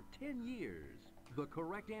ruled for 10 years. The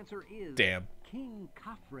correct answer is Damn. King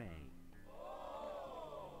Khafre.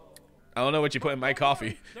 I don't know what you put in my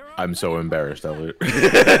coffee. I'm so embarrassed, Elliot. No,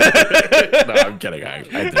 I'm kidding. I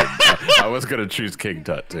didn't. I was gonna choose King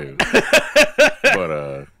Tut too,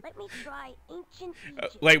 but Let me try ancient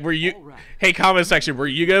Egypt. Like, were you? All right. Hey, comment section. Were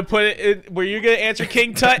you gonna put it? Were you gonna answer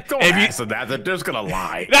King Tut? don't If you- answer that. They're just gonna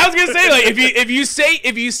lie. I was gonna say, like,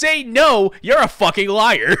 if you say no, you're a fucking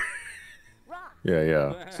liar. Rock.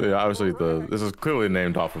 Yeah. So yeah, obviously this is clearly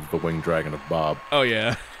named off of the winged dragon of Bob. Oh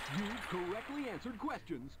yeah. You correctly answered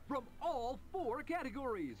questions from all 4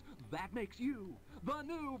 categories. That makes you the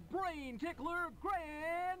new Brain Tickler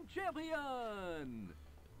Grand Champion.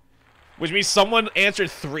 Which means someone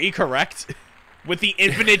answered 3 correct, with the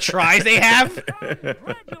infinite tries they have.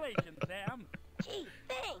 Congratulations, Sam. Gee,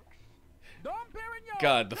 thanks. Dom Perignon.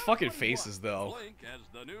 God, the fucking faces though. Blink as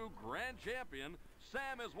the new grand champion.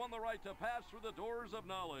 Sam has won the right to pass through the doors of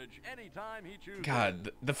knowledge anytime he chooses. God,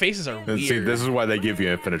 the faces are And weird. see, this is why they give you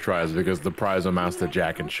infinite tries, because the prize amounts to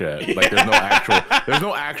jack and shit. Like there's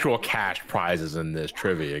no actual cash prizes in this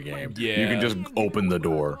trivia game. You Yeah. can just open the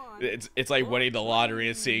door. It's like winning the lottery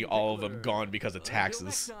and seeing all of them gone because of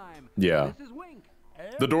taxes. Yeah. This is Wink.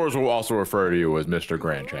 The doors will also refer to you as Mr.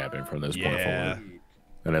 Grand Champion from this point Yeah. forward.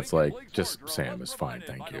 And it's like, just Sam is fine,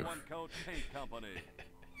 thank you.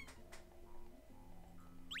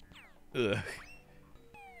 Ugh.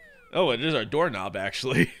 Oh, it is our doorknob,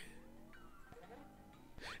 actually.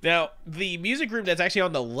 Now, the music room that's actually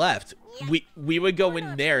on the left, we would go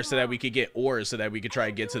in there so that we could get ores so that we could try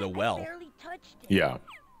and get to the well. Barely touched it. Yeah.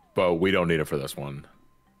 But we don't need it for this one.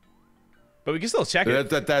 But we can still check it.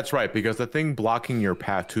 That's right, because the thing blocking your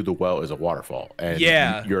path to the well is a waterfall, and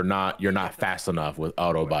Yeah. you're not fast enough with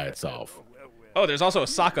auto by itself. Oh, there's also a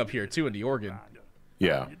sock up here, too, in the organ.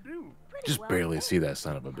 Yeah, just barely see that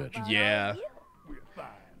son of a bitch. Yeah.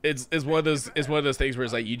 It's one of those things where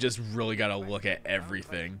it's like you just really gotta look at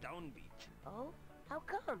everything. Oh, how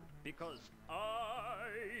come? Because I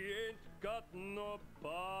ain't got nobody.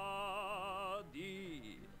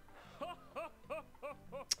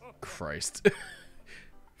 Christ.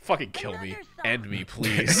 Fucking kill me. End me,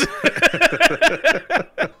 please.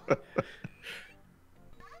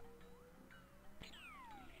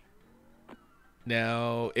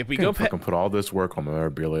 Now, if we go fucking put all this work on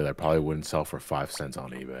memorabilia that probably wouldn't sell for 5 cents on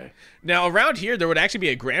eBay. Now, around here, there would actually be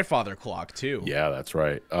a grandfather clock, too. Yeah, that's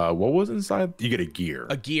right. What was inside? You get a gear.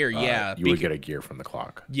 A gear, yeah. You would get a gear from the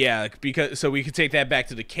clock. Yeah, because so we could take that back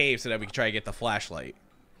to the cave so that we could try to get the flashlight.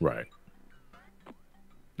 Right.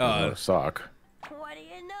 Another sock. What do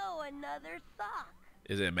you know? Another sock.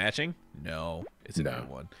 Is it matching? No, it's a No. new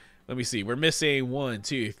one. Let me see. We're missing 1,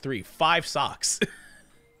 2, 3, 5 socks.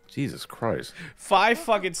 Jesus Christ. 5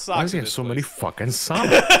 fucking socks. Why is he in have this so many place. fucking socks?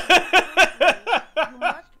 You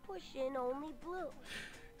must push in only blue.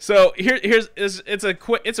 So it's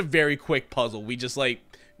a very quick puzzle. We just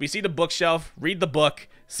we see the bookshelf, read the book,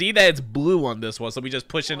 see that it's blue on this one, so we just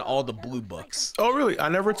push in all the blue books. Oh, really? I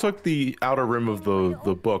never took the outer rim of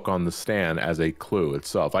the book on the stand as a clue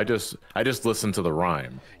itself. I just listened to the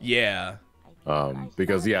rhyme. Yeah.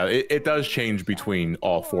 Because yeah, it does change between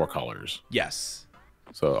all 4 colors. Yes.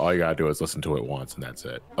 So all you gotta do is listen to it once, and that's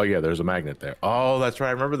it. Oh yeah, there's a magnet there. Oh, that's right.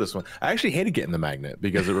 I remember this one. I actually hated getting the magnet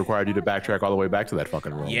because it required you to backtrack all the way back to that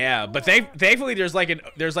fucking room. Yeah, but thankfully there's like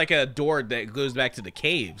a door that goes back to the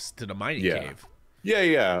caves, to the mining cave.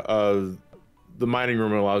 Yeah. The mining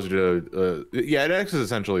room allows you to. Yeah, it actually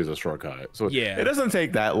essentially is a shortcut. So Yeah. it doesn't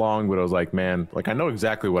take that long. But I was like, man, like I know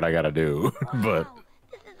exactly what I gotta do. But Wow,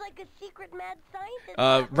 this is like a secret secret mad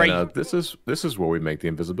scientist. Right. This is where we make the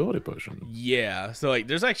invisibility potion. Yeah. So like,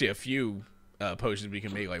 there's actually a few potions we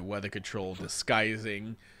can make, like weather control,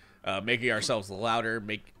 disguising, making ourselves louder,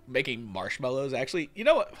 making marshmallows. Actually, you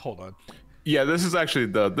know what? Hold on. Yeah, this is actually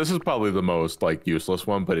this is probably the most like useless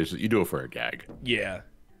one, but it's you do it for a gag. Yeah.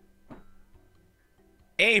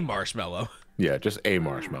 A marshmallow. Yeah, just a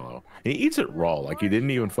marshmallow. He eats it raw, like he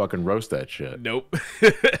didn't even fucking roast that shit. Nope.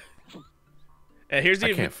 And here's the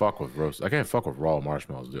I can't fuck with raw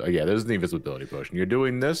marshmallows, dude. Yeah, this is the invisibility potion. You're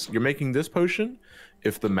doing this. You're making this potion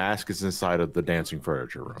if the mask is inside of the dancing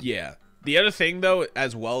furniture room. Yeah. The other thing though,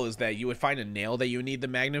 as well, is that you would find a nail that you need the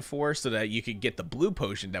magnet for, so that you could get the blue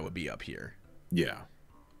potion that would be up here. Yeah.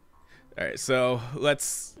 All right. So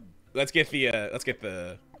let's get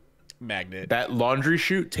the magnet. That laundry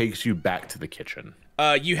chute takes you back to the kitchen.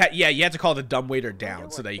 You have to call the dumbwaiter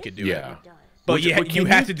down so that you could do it. Yeah. But you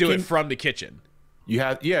have to do it from the kitchen. You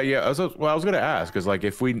have I was gonna ask, because like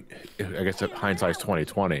if we, I guess hindsight's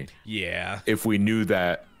 2020. Yeah. If we knew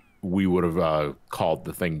that, we would have called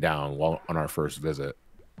the thing down while on our first visit.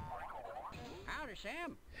 Howdy,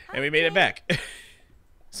 Sam. And we made it back.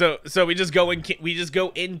 So we just go in. We just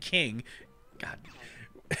go in King. God.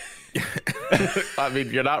 I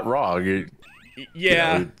mean, you're not wrong.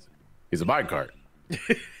 Yeah. You know, he's a minecart.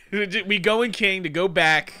 We go in King to go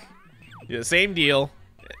back. Yeah, same deal.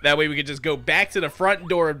 That way we could just go back to the front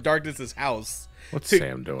door of Darkness's house. What's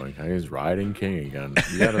Sam doing? He's riding King again.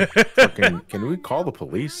 You gotta fucking. Can we call the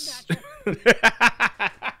police?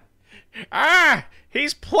 Ah!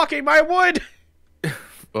 He's plucking my wood.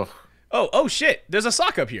 Ugh. Oh shit! There's a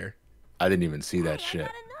sock up here. I didn't even see that shit.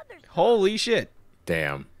 Holy shit!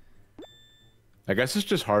 Damn. I guess it's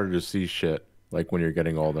just harder to see shit like when you're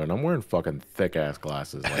getting older, and I'm wearing fucking thick ass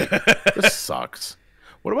glasses. Like this sucks.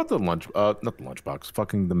 What about the not the lunchbox,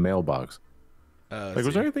 fucking the mailbox? Like,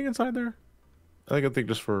 was there anything inside there? I think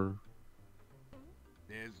just for.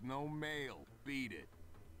 There's no mail. Beat it.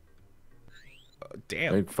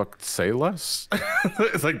 Damn. Like, fuck, say less.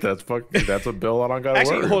 It's like that's a bill I don't gotta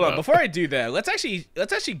Actually, worry hold on. about. Before I do that, let's actually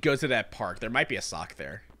go to that park. There might be a sock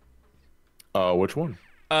there. Which one?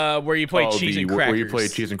 Where you play cheese and crackers. Where you play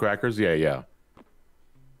cheese and crackers? Yeah.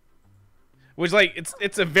 Which, like,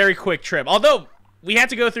 it's a very quick trip. Although we had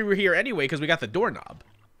to go through here anyway because we got the doorknob.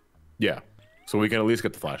 Yeah. So we can at least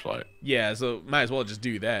get the flashlight. Yeah. So might as well just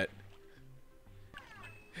do that.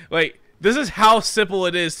 Like, this is how simple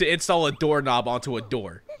it is to install a doorknob onto a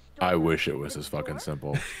door. I wish it was as fucking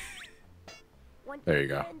simple. There you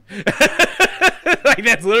go. Like,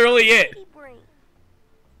 that's literally it.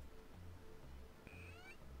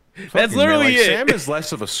 That's literally it. Sam is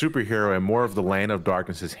less of a superhero and more of the Land of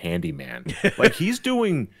Darkness's handyman. Like, he's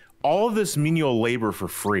doing all of this menial labor for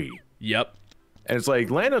free. Yep. And it's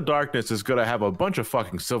like, Land of Darkness is going to have a bunch of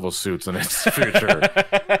fucking civil suits in its future.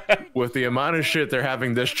 With the amount of shit they're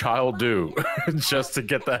having this child do just to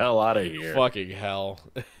get the hell out of here. Fucking hell.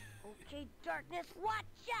 Okay, Darkness, watch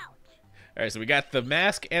out. All right, so we got the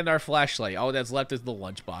mask and our flashlight. All that's left is the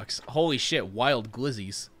lunchbox. Holy shit, wild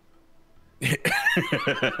glizzies.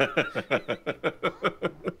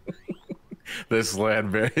 This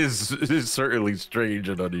land is certainly strange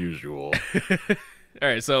and unusual. All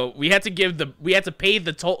right, so we had to pay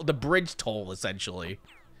the bridge toll essentially.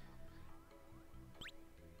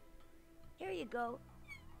 Here you go.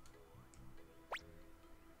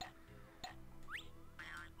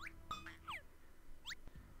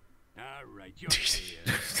 All right, you're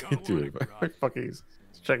Dude, I fucking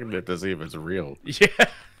checking it to see if it's real. Yeah.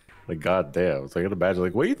 Like, goddamn. It's like, I'd imagine,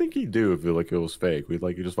 like, what do you think he'd do if it, like, it was fake? We'd,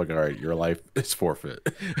 like, you just fucking, all right, your life is forfeit.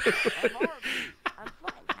 I'm fine.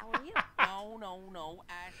 How are you? No.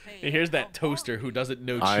 And here's that toaster who doesn't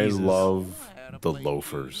know I cheeses. love the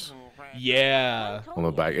loafers Yeah. on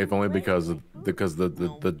the back, if only because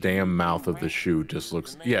the damn mouth of the shoe just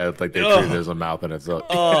looks, yeah, it's like they treat it as a mouth and it's a.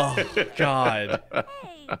 Oh God.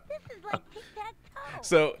 Hey, this is like tic-tac-toe.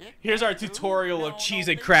 So here's our tutorial of cheese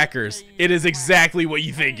and crackers. It is exactly what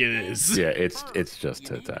you think it is. Yeah, it's just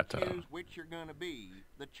tic-tac-toe. Choose which you're gonna be,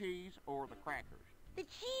 the cheese or the crackers. The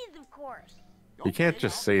cheese, of course. You can't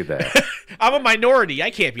just say that. I'm a minority. I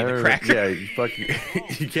can't be the cracker. Yeah, you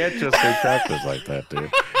can't just say crackers like that,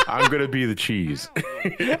 dude. I'm gonna be the cheese.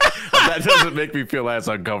 That doesn't make me feel as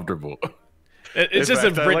uncomfortable. It's In just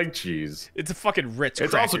fact, a I Ritz, like cheese. it's a fucking Ritz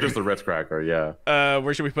It's cracker. also just a Ritz cracker, yeah.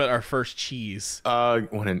 Where should we put our first cheese?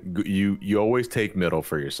 You always take middle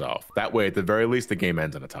for yourself. That way, at the very least, the game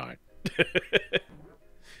ends in a tie.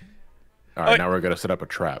 All right, now we're gonna set up a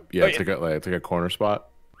trap. Yeah, take a corner spot.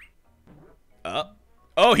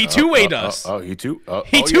 Oh, he two-wayed us. He two-wayed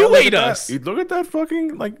He two-wayed us. Look at that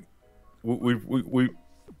fucking, like, we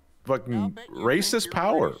fucking racist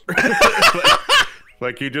power.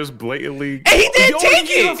 Like he just blatantly. And he did take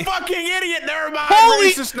it. You fucking idiot! Never mind.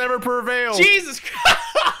 Holy Racist never prevailed. Jesus Christ.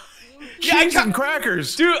 Cheese and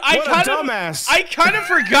crackers, dude. What a dumbass. I kind of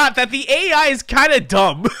forgot that the AI is kind of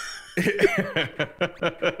dumb.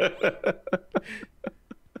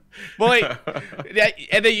 Well, like,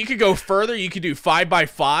 and then you could go further. You could do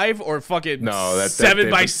 5x5 or fucking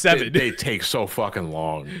 7x7. They take so fucking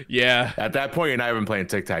long. Yeah. At that point, you're not even playing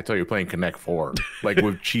tic-tac-toe. You're playing Connect 4, like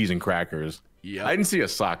with cheese and crackers. Yeah. I didn't see a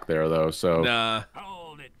sock there though. So. Nah.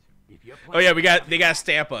 Hold it. If you're Oh yeah, they got to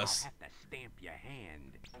stamp us. have to stamp your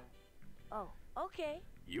hand. Oh, okay.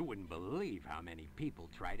 You wouldn't believe how many people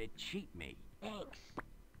try to cheat me. Thanks.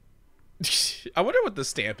 I wonder what the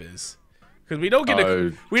stamp is, because we don't get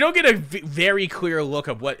a very clear look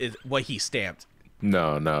of what he stamped.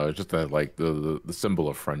 No, it's just that like the symbol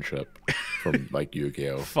of friendship from like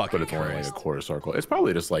Yu-Gi-Oh. But it's only like a quarter circle. It's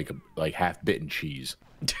probably just like half bitten cheese,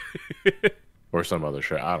 or some other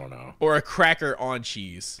shit. I don't know. Or a cracker on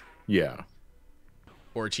cheese. Yeah.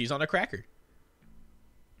 Or cheese on a cracker.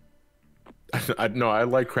 No, I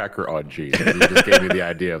like cracker on cheese. You just gave me the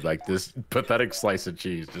idea of like this pathetic slice of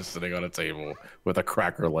cheese just sitting on a table with a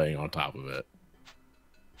cracker laying on top of it.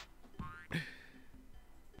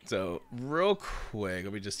 So real quick,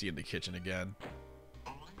 let me just see in the kitchen again.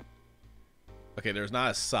 Okay, there's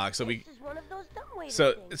not a sock, so we.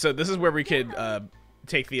 So this is where we could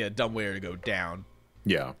take the dumbwaiter to go down.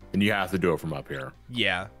 Yeah, and you have to do it from up here.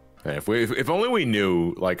 Yeah. And if only we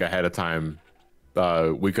knew like ahead of time.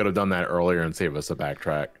 We could have done that earlier and save us a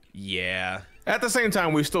backtrack. Yeah. At the same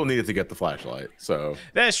time, we still needed to get the flashlight, so.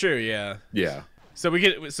 That's true, yeah. Yeah. So we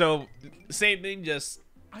could, same thing, just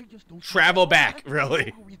travel back,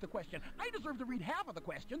 really. I deserve to read half of the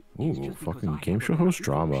question. Ooh, fucking game show host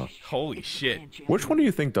drama. Holy shit. Which one do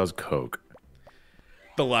you think does coke?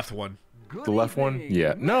 The left one. The left one?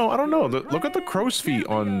 Yeah. No, I don't know. Look at the crow's feet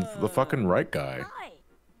on the fucking right guy.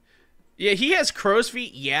 Yeah, he has crow's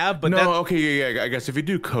feet, yeah, but no, okay, yeah. I guess if you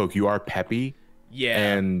do coke, you are peppy. Yeah.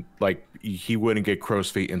 And like he wouldn't get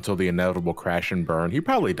crow's feet until the inevitable crash and burn. He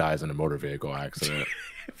probably dies in a motor vehicle accident.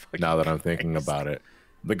 Now that I'm thinking about it,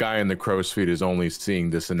 the guy in the crow's feet is only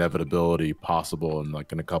seeing this inevitability possible in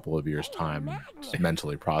like in a couple of years' time, just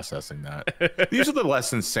mentally processing that. These are the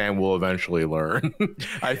lessons Sam will eventually learn.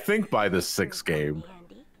 I think by the 6th game.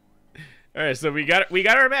 All right, so we got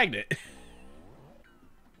our magnet.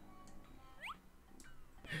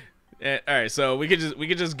 All right, so we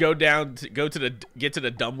could just go down to get to the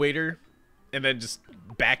dumbwaiter, and then just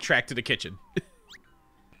backtrack to the kitchen.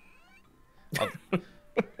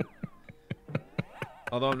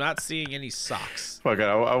 Although I'm not seeing any socks. Fuck it,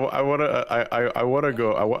 I wanna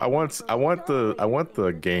go. I want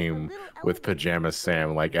the game with Pajama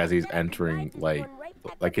Sam, like as he's entering like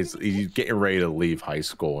he's getting ready to leave high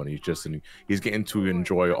school, and he's getting to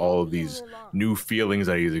enjoy all of these new feelings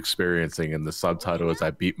that he's experiencing, and the subtitle is "I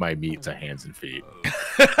beat my meat to hands and feet."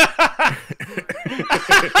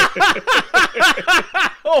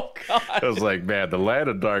 Oh god! I was like, man, the Land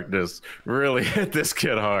of Darkness really hit this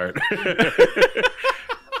kid hard.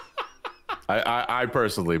 I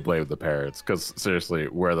personally blame the parents, because seriously,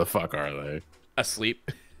 where the fuck are they? Asleep?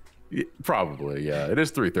 Yeah, probably, yeah. It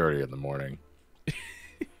is 3:30 in the morning.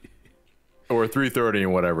 Or 3:30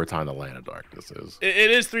 in whatever time the Land of Darkness is.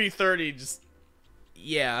 It is 3:30. Just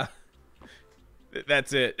yeah,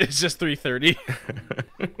 that's it. It's just 3:30.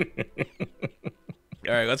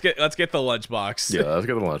 All right, let's get the lunchbox. Yeah, let's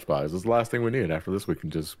get the lunchbox. This is the last thing we need. After this, we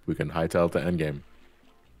can hightail it to endgame.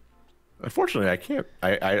 Unfortunately, I can't.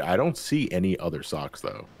 I don't see any other socks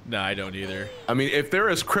though. No, I don't either. I mean, if they're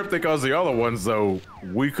as cryptic as the other ones, though,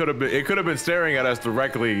 it could have been staring at us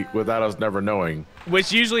directly without us never knowing.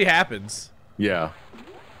 Which usually happens. Yeah,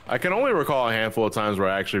 I can only recall a handful of times where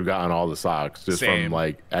I actually have gotten all the socks just from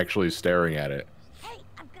like actually staring at it. Hey,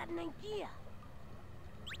 I've got an idea.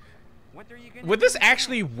 Would this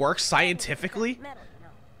actually work scientifically?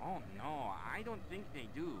 Oh no, I don't think they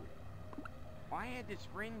do. I had this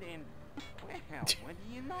friend and well, what do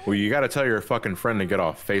you know? Well, you got to tell your fucking friend to get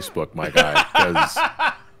off Facebook, my guy, because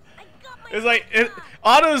it's like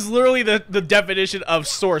Otto's literally the definition of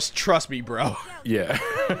source. Trust me, bro. Yeah.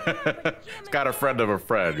 It's got a friend of a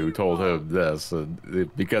friend who told him this,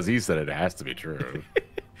 and because he said it has to be true.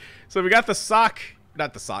 So we got the sock,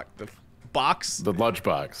 not the sock, the box. The lunch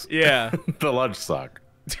box. Yeah. The lunch sock.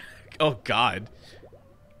 Oh God.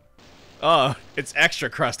 Oh, it's extra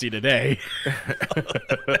crusty today.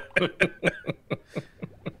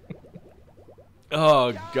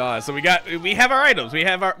 Oh God. So we have our items. We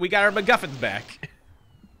got our MacGuffins back.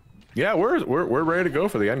 Yeah, we're ready to go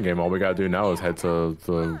for the end game. All we gotta do now is head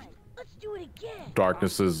to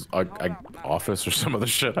Darkness's office or some other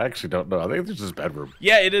shit. I actually don't know. I think it's just his bedroom.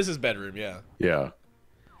 Yeah, it is his bedroom. Yeah. Yeah.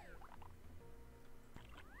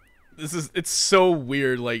 It's so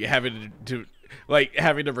weird, like having to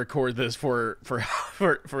record this for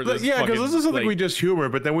this. Yeah, because this is something we just humor,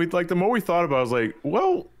 but then the more we thought about it, I was like,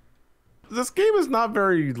 well, this game is not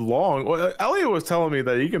very long. Well, Elliot was telling me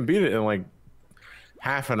that you can beat it in like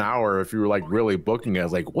half an hour if you were like really booking it. I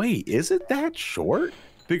was like, wait, is it that short?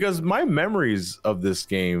 Because my memories of this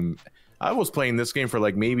game, I was playing this game for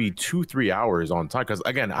like maybe 2-3 hours on time. Because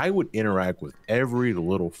again, I would interact with every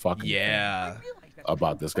little fucking thing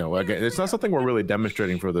about this game. Again, it's not something we're really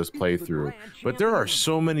demonstrating for this playthrough, but there are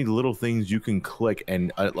so many little things you can click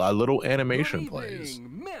and a little animation plays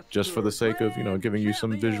just for the sake of, you know, giving you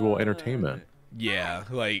some visual entertainment. Yeah,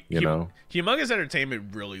 like, you know, Humongous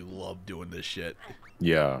Entertainment really loved doing this shit.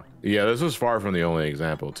 Yeah, this is far from the only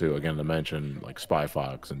example too. Again, to mention like Spy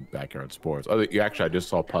Fox and Backyard Sports. Actually, I just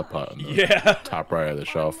saw Putt Putt on the top right of the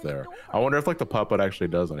shelf there. I wonder if like the Putt Putt actually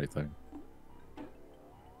does anything.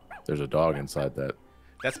 There's a dog inside that.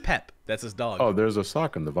 That's Pep. That's his dog. Oh, there's a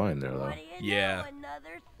sock in the vine there though. Yeah.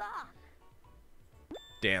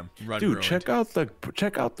 Damn. Dude, ruined. check out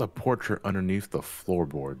the portrait underneath the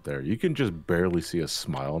floorboard there. You can just barely see a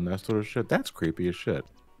smile and that sort of shit. That's creepy as shit.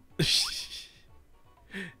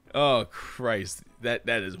 Oh Christ, that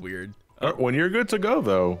is weird. When you're good to go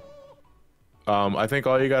though, I think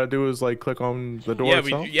all you gotta do is like click on the door.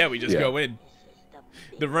 We just go in.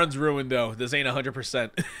 The run's ruined though. This ain't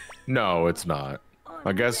 100%. No, it's not.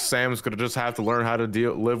 I guess Sam's gonna just have to learn how to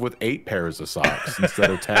live with 8 pairs of socks instead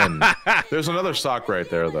of 10. There's another sock right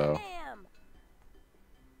there though.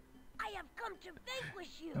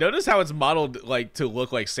 Notice how it's modeled like to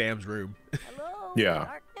look like Sam's room. Yeah.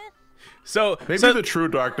 So maybe the true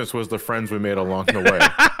darkness was the friends we made along the way.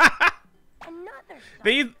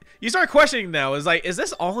 Then you start questioning now. Is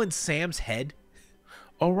this all in Sam's head?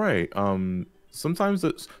 Oh right. Sometimes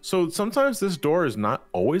this door is not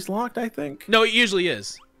always locked, I think. No, it usually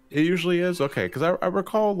is. It usually is? Okay, because I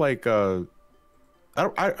recall like I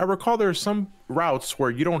recall there's some routes where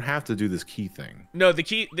you don't have to do this key thing. No, the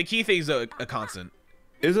key thing's a constant.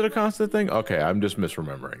 Is it a constant thing? Okay, I'm just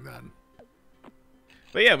misremembering then.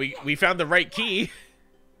 But yeah, we found the right key.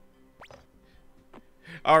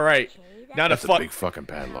 All right. Now That's a big fucking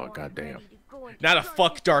padlock, goddamn. Now to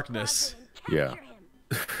fuck darkness. Yeah.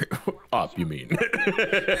 Up, you mean?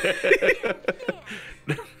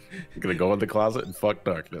 You're gonna go in the closet and fuck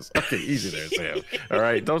darkness. Okay, easy there, Sam. All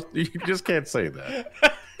right, you just can't say that.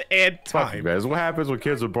 And time. Fuck you guys. What happens when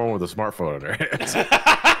kids are born with a smartphone in their hands? I've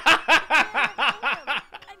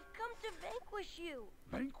come to vanquish you.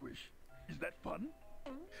 Vanquish? Is that fun?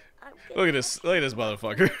 Look at this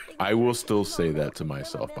motherfucker. I will still say that to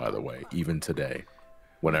myself, by the way, even today,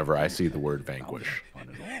 whenever I see the word vanquish.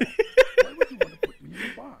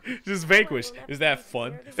 Just vanquish. Is that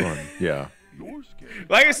fun? Fun, yeah.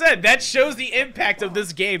 Like I said, that shows the impact of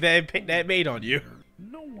this game that it made on you.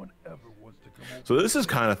 So this is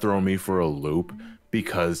kind of throwing me for a loop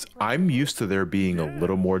because I'm used to there being a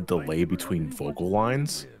little more delay between vocal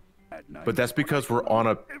lines. But that's because we're on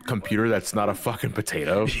a computer that's not a fucking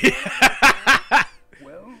potato.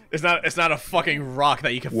 It's not a fucking rock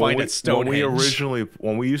that you can find at Stonehenge.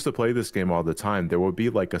 When we used to play this game all the time, there would be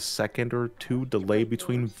like a second or two delay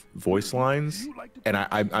between voice lines, and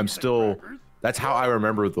I'm still. That's how I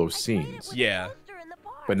remember those scenes. Yeah.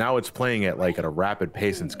 But now it's playing at like at a rapid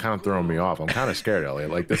pace, and it's kind of throwing me off. I'm kind of scared,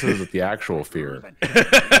 Elliot. Like this is the actual fear of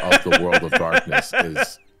the world of darkness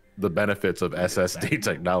is the benefits of SSD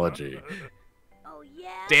technology. Oh yeah.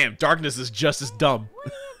 Damn, darkness is just as dumb.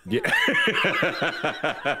 Yeah.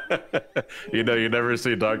 You know, you never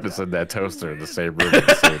see darkness and that toaster in the same room at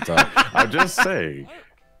the same time. I'm just saying.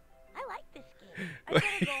 I like this game. I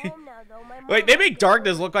gotta go home now, though. My Wait, they make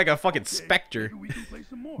darkness look like a fucking specter.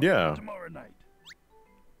 Yeah.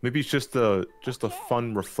 Maybe it's just a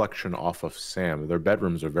fun reflection off of Sam. Their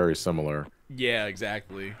bedrooms are very similar. Yeah,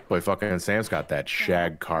 exactly. But fucking Sam's got that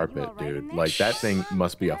shag carpet, dude. Like that thing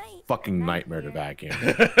must be a fucking nightmare to vacuum.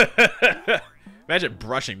 Imagine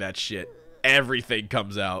brushing that shit. Everything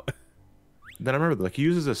comes out. Then I remember, like, he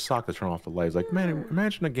uses his sock to turn off the lights. Like, man,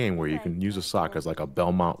 imagine a game where you can use a sock as like a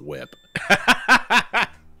Belmont whip.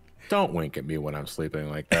 Don't wink at me when I'm sleeping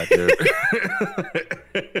like that, dude.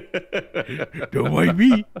 Don't mind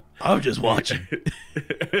me. I'm just watching.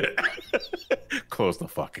 Close the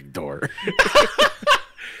fucking door.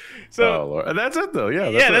 So, oh, Lord. And that's it, though.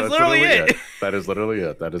 Yeah, that's literally it. That is literally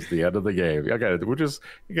it. That is the end of the game. Okay, we're just,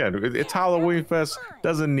 again, it's Halloweenfest.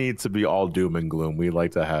 Doesn't need to be all doom and gloom. We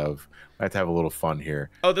like to have a little fun here.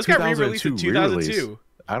 Oh, this got re-released in 2002.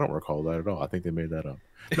 I don't recall that at all. I think they made that up.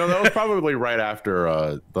 No, that was probably right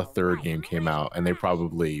after the third game came out, and they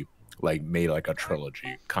probably like made like a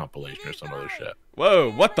trilogy compilation or some other shit.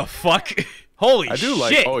 Whoa, what the fuck? Holy shit. I do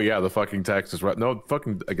like, oh yeah, the fucking text is right. No,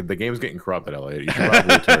 fucking, like, the game's getting corrupted, Elliot. You should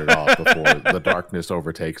probably turn it off before the darkness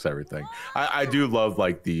overtakes everything. I do love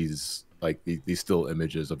like these still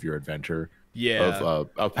images of your adventure. Yeah.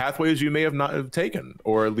 Of pathways you may have not have taken,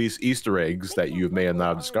 or at least Easter eggs that you may have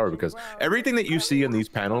not discovered, because everything that you see in these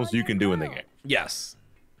panels you can do in the game. Yes.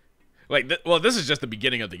 Like, well, this is just the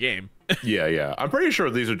beginning of the game. Yeah. I'm pretty sure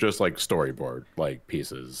these are just like storyboard like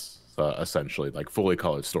pieces, essentially, like fully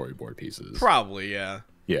colored storyboard pieces. Probably, yeah.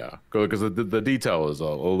 Yeah, because the detail is a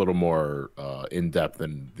little more in depth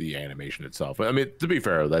than the animation itself. I mean, to be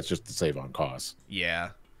fair, that's just to save on costs. Yeah.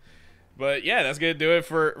 But yeah, that's gonna do it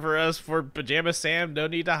for us for Pajama Sam. No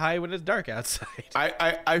need to hide when it's dark outside.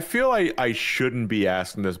 I feel like I shouldn't be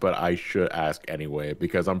asking this, but I should ask anyway,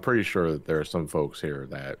 because I'm pretty sure that there are some folks here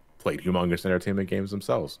that played humongous entertainment games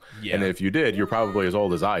themselves. Yeah. And if you did, you're probably as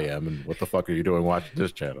old as I am, and what the fuck are you doing watching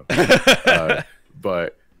this channel?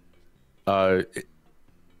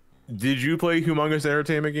 Did you play humongous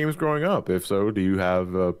entertainment games growing up? If so, do you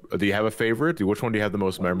have a favorite? Which one do you have the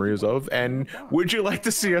most memories of? And would you like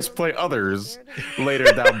to see us play others later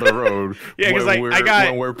down the road? Yeah, because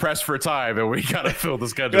when we're pressed for time and we gotta fill the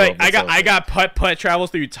schedule. Like, I got Putt Travels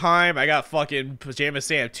Through Time. I got fucking Pajama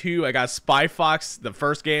Sam 2. I got Spy Fox, the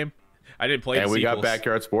first game. I didn't play. And the we sequels. got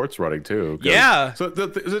Backyard Sports running too. Yeah. So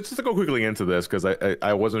just to go quickly into this, because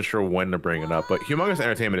I wasn't sure when to bring it up, but humongous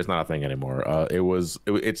entertainment is not a thing anymore.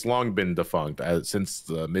 It's long been defunct since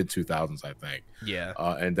the mid 2000s, I think. Yeah.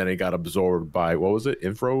 And then it got absorbed by, what was it?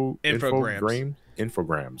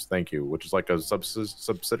 Infogrames. Thank you. Which is like a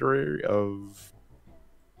subsidiary of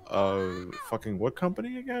fucking what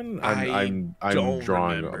company again? I'm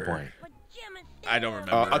drawing a blank. I don't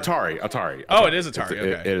remember. Atari. Oh, it is Atari.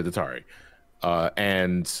 Okay. It is Atari.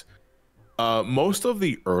 And most of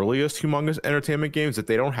the earliest humongous entertainment games, if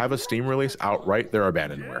they don't have a Steam release outright, they're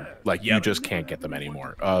abandonware. Like, you just can't get them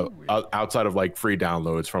anymore. Outside of like free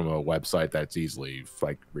downloads from a website that's easily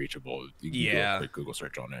like reachable. You can do a quick Google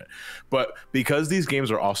search on it. But because these games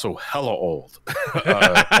are also hella old,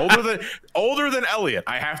 older than Elliot,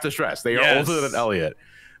 I have to stress, they are older than Elliot.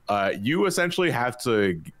 You essentially have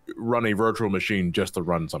to run a virtual machine just to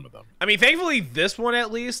run some of them. I mean, thankfully, this one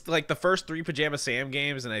at least, like the first 3 Pajama Sam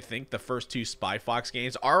games, and I think the first 2 Spy Fox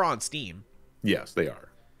games are on Steam. Yes, they are.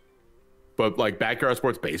 But like Backyard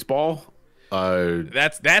Sports Baseball,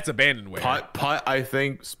 that's abandonware. Putt, I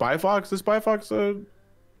think Spy Fox in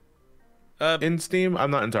Steam.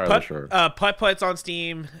 I'm not entirely sure. Putt's on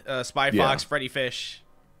Steam. Spy Fox, Freddy Fish.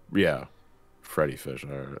 Yeah, Freddy Fish.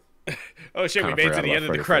 Oh shit, we made it to the end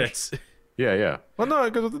of the credits. Yeah. Well, no,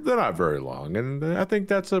 because they're not very long, and I think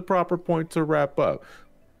that's a proper point to wrap up.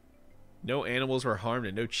 No animals were harmed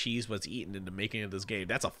and no cheese was eaten in the making of this game.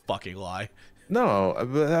 That's a fucking lie. No,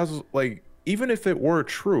 but that's like, even if it were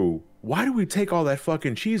true, why do we take all that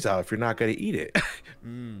fucking cheese out if you're not gonna eat it?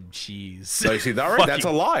 Cheese. So you see, all right, that's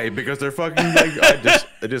a lie, because they're fucking like, I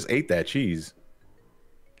just ate that cheese.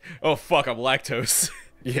 Oh fuck, I'm lactose.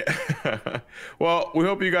 Yeah. Well, we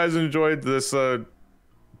hope you guys enjoyed this.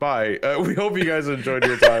 Bye. We hope you guys enjoyed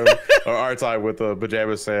your time, or our time with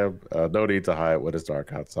Pajama Sam. No need to hide when it's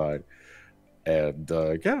dark outside. And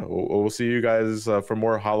yeah, we'll see you guys for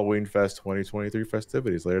more Halloweenfest 2023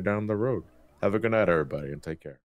 festivities later down the road. Have a good night, everybody, and take care.